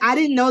 and I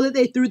didn't know that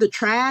they threw the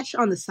trash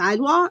on the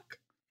sidewalk.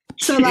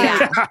 So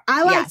like,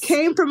 I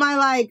came from my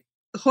like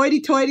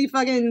hoity-toity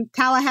fucking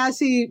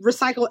Tallahassee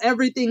recycle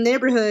everything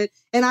neighborhood,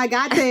 and I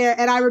got there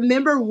and I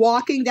remember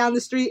walking down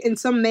the street and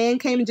some man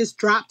came and just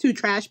dropped 2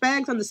 trash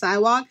bags on the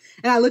sidewalk,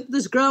 and I looked at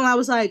this girl and I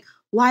was like,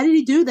 why did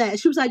he do that? And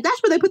she was like,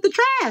 that's where they put the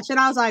trash.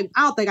 And I was like,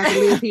 I don't think I can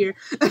live here.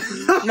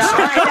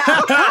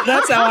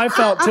 That's how I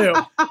felt too.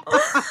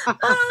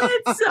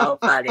 Oh, it's so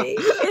funny.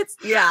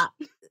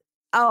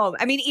 Oh,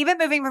 I mean, even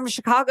moving from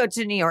Chicago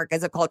to New York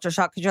is a culture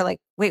shock because you're like,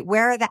 wait,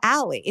 where are the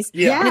alleys?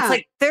 Yeah. And it's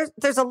like,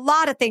 there's a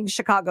lot of things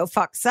Chicago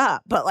fucks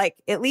up, but like,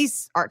 at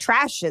least our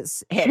trash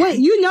is hidden. Wait,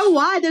 you know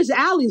why there's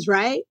alleys,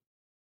 right?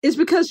 It's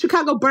because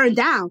Chicago burned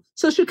down.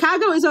 So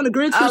Chicago is on a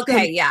grid system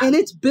and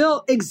it's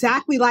built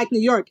exactly like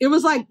New York. It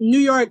was like New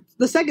York,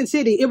 the second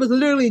city. It was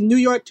literally New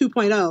York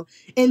 2.0.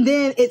 And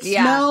then it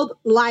smelled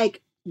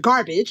like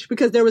garbage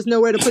because there was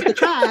nowhere to put the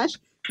trash,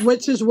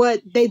 which is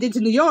what they did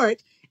to New York.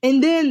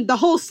 And then the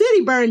whole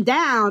city burned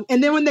down.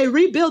 And then when they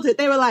rebuilt it,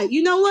 they were like,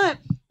 you know what?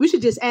 We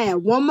should just add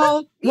one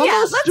more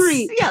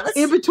street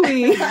in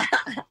between.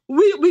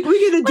 we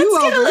get a do-over.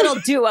 Let's get a little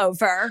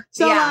do-over.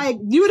 So like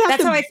you would have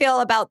That's how I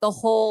feel about the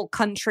whole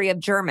country of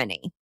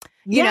Germany.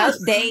 You know,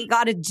 they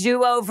got a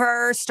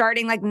do-over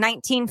starting like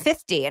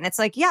 1950. And it's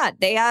like,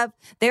 they have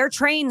their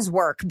trains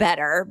work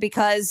better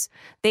because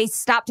they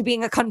stopped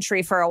being a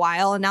country for a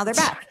while and now they're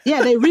back.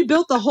 Yeah, they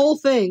rebuilt the whole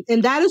thing.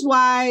 And that is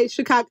why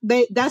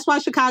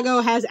Chicago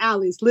has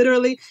alleys.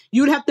 Literally,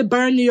 you would have to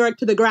burn New York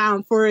to the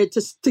ground for it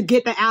to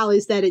get the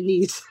alleys that it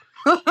needs.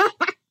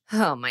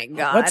 Oh my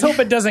God. Let's hope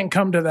it doesn't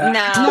come to that. No,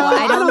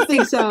 I don't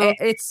think so.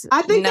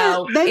 I think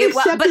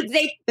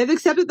they've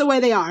accepted the way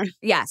they are.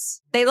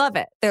 Yes, they love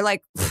it. They're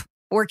like,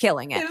 we're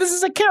killing it. This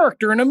is a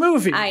character in a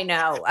movie. I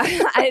know.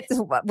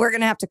 We're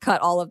going to have to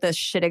cut all of this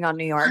shitting on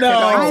New York. No.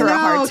 They're going through a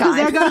hard time. Because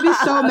they're going to be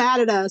so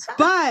mad at us.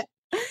 But,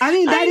 I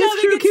mean, that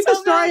is true. Keep the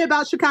story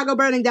about Chicago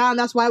burning down.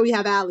 That's why we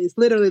have alleys.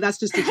 Literally, that's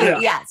just the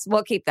truth. Yes,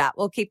 we'll keep that.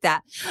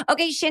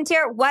 Okay,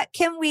 Shantira, what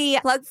can we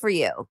plug for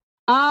you?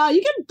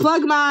 You can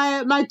plug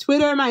my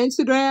Twitter, my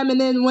Instagram, and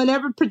then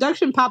whenever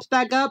production pops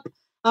back up,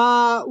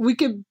 we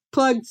can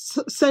plug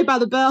Saved by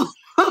the Bell.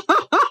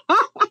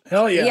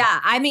 Hell yeah. Yeah,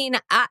 I mean,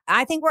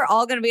 I think we're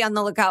all going to be on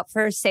the lookout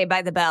for Saved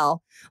by the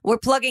Bell. We're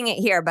plugging it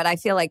here, but I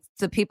feel like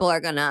the people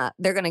they're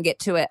going to get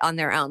to it on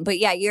their own. But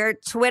yeah, your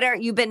Twitter,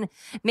 you've been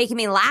making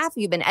me laugh.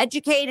 You've been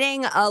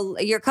educating.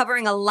 You're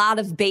covering a lot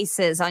of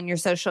bases on your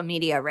social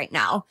media right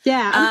now.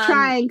 Yeah, I'm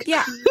trying.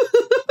 Yeah.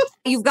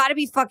 You've got to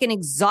be fucking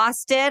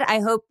exhausted. I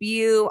hope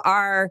you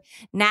are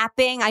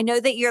napping. I know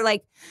that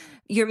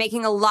you're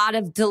making a lot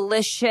of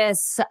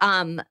delicious,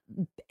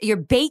 you're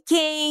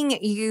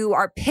baking, you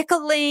are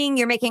pickling,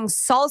 you're making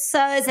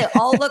salsas. It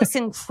all looks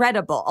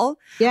incredible.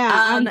 Yeah,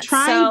 I'm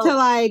trying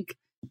to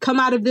come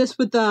out of this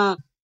with not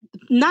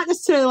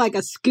necessarily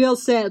a skill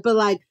set,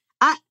 but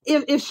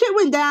if shit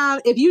went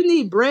down, if you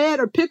need bread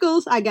or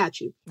pickles, I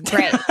got you.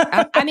 Great.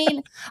 I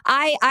mean,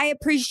 I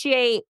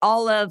appreciate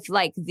all of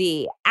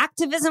the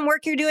activism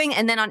work you're doing.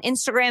 And then on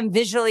Instagram,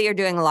 visually, you're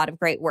doing a lot of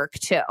great work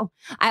too.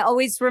 I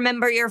always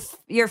remember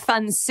your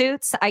fun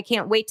suits. I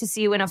can't wait to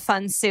see you in a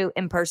fun suit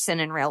in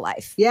person in real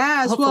life.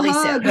 Yes, hopefully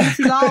we'll hug. soon. This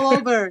is all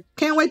over.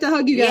 Can't wait to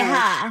hug you guys.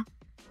 Yeah.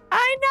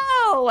 I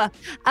know.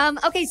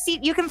 Okay,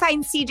 you can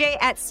find CJ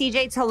at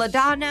CJ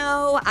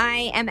Toledano.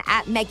 I am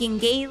at Megan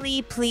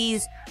Gailey.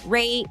 Please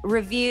rate,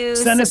 review,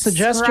 send us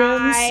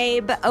suggestions.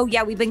 Oh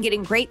yeah, we've been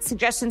getting great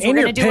suggestions. And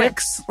We're gonna your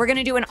picks. We're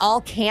gonna do an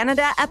all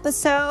Canada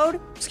episode.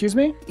 Excuse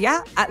me?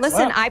 Yeah.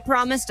 Listen, Wow. I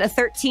promised a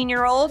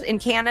 13-year-old in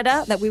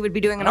Canada that we would be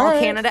doing an all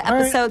Canada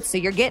episode. So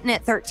you're getting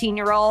it,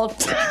 13-year-old.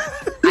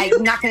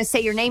 I'm not going to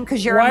say your name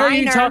because you're a minor. Why are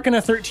you talking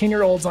to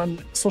 13-year-olds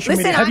on social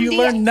media? Have you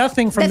learned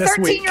nothing from this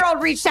week? The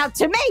 13-year-old reached out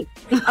to me.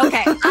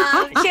 Okay.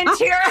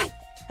 Shantira,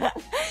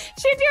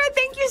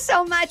 thank you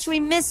so much. We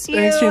miss you.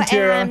 Thanks,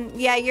 Shantira. And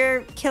yeah,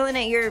 you're killing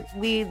it.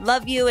 We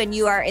love you and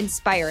you are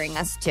inspiring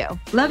us too.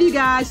 Love you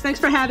guys. Thanks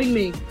for having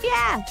me.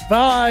 Yeah.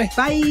 Bye.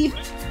 Bye.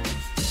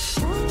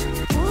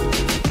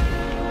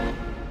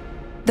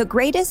 The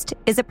Greatest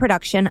is a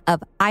production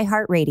of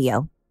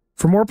iHeartRadio.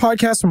 For more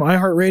podcasts from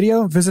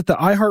iHeartRadio, visit the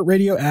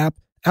iHeartRadio app,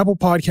 Apple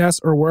Podcasts,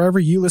 or wherever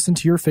you listen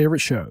to your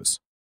favorite shows.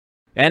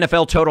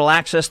 NFL Total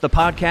Access, the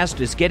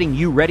podcast, is getting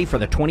you ready for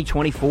the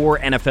 2024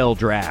 NFL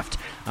Draft.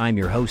 I'm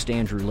your host,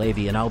 Andrew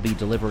Levy, and I'll be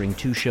delivering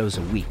 2 shows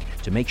a week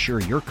to make sure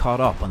you're caught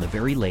up on the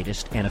very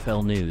latest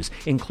NFL news,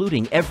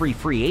 including every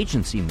free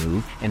agency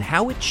move and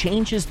how it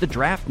changes the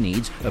draft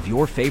needs of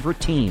your favorite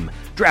team.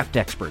 Draft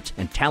experts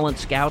and talent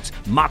scouts,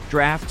 mock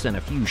drafts, and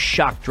a few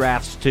shock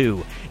drafts,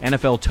 too.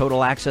 NFL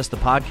Total Access, the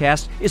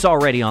podcast, is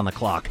already on the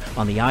clock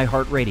on the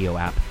iHeartRadio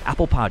app,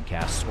 Apple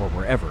Podcasts, or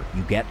wherever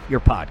you get your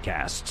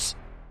podcasts.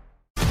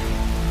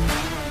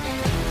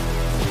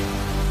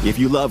 If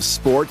you love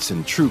sports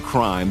and true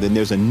crime, then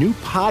there's a new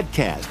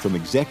podcast from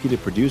executive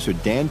producer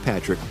Dan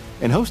Patrick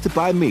and hosted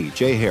by me,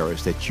 Jay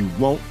Harris, that you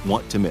won't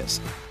want to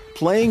miss.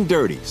 Playing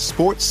Dirty: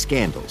 Sports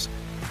Scandals.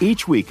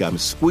 Each week, I'm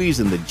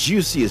squeezing the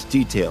juiciest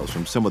details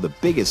from some of the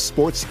biggest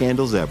sports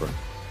scandals ever.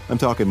 I'm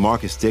talking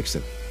Marcus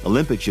Dixon,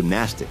 Olympic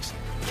gymnastics,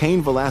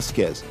 Cain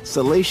Velasquez,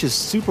 salacious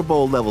Super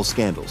Bowl-level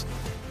scandals.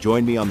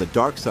 Join me on the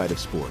dark side of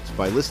sports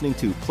by listening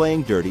to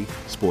Playing Dirty: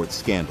 Sports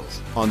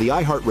Scandals on the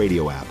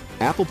iHeartRadio app,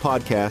 Apple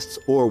Podcasts,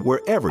 or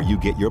wherever you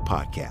get your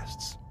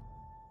podcasts.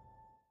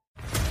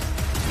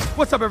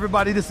 What's up,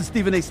 everybody? This is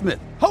Stephen A. Smith,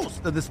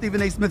 host of the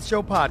Stephen A. Smith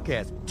Show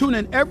podcast. Tune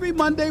in every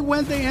Monday,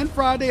 Wednesday, and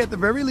Friday at the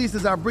very least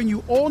as I bring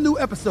you all new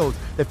episodes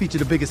that feature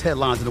the biggest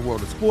headlines in the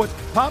world of sports,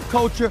 pop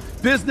culture,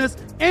 business,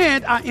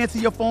 and I answer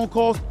your phone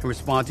calls and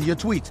respond to your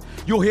tweets.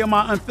 You'll hear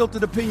my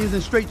unfiltered opinions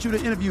and straight-shooter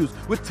interviews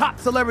with top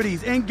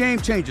celebrities and game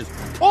changers.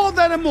 All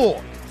that and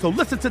more. So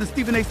listen to the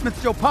Stephen A. Smith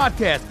Show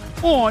podcast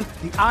on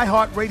the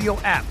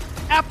iHeartRadio app,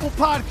 Apple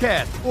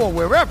Podcasts, or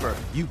wherever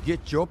you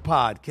get your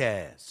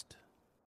podcast.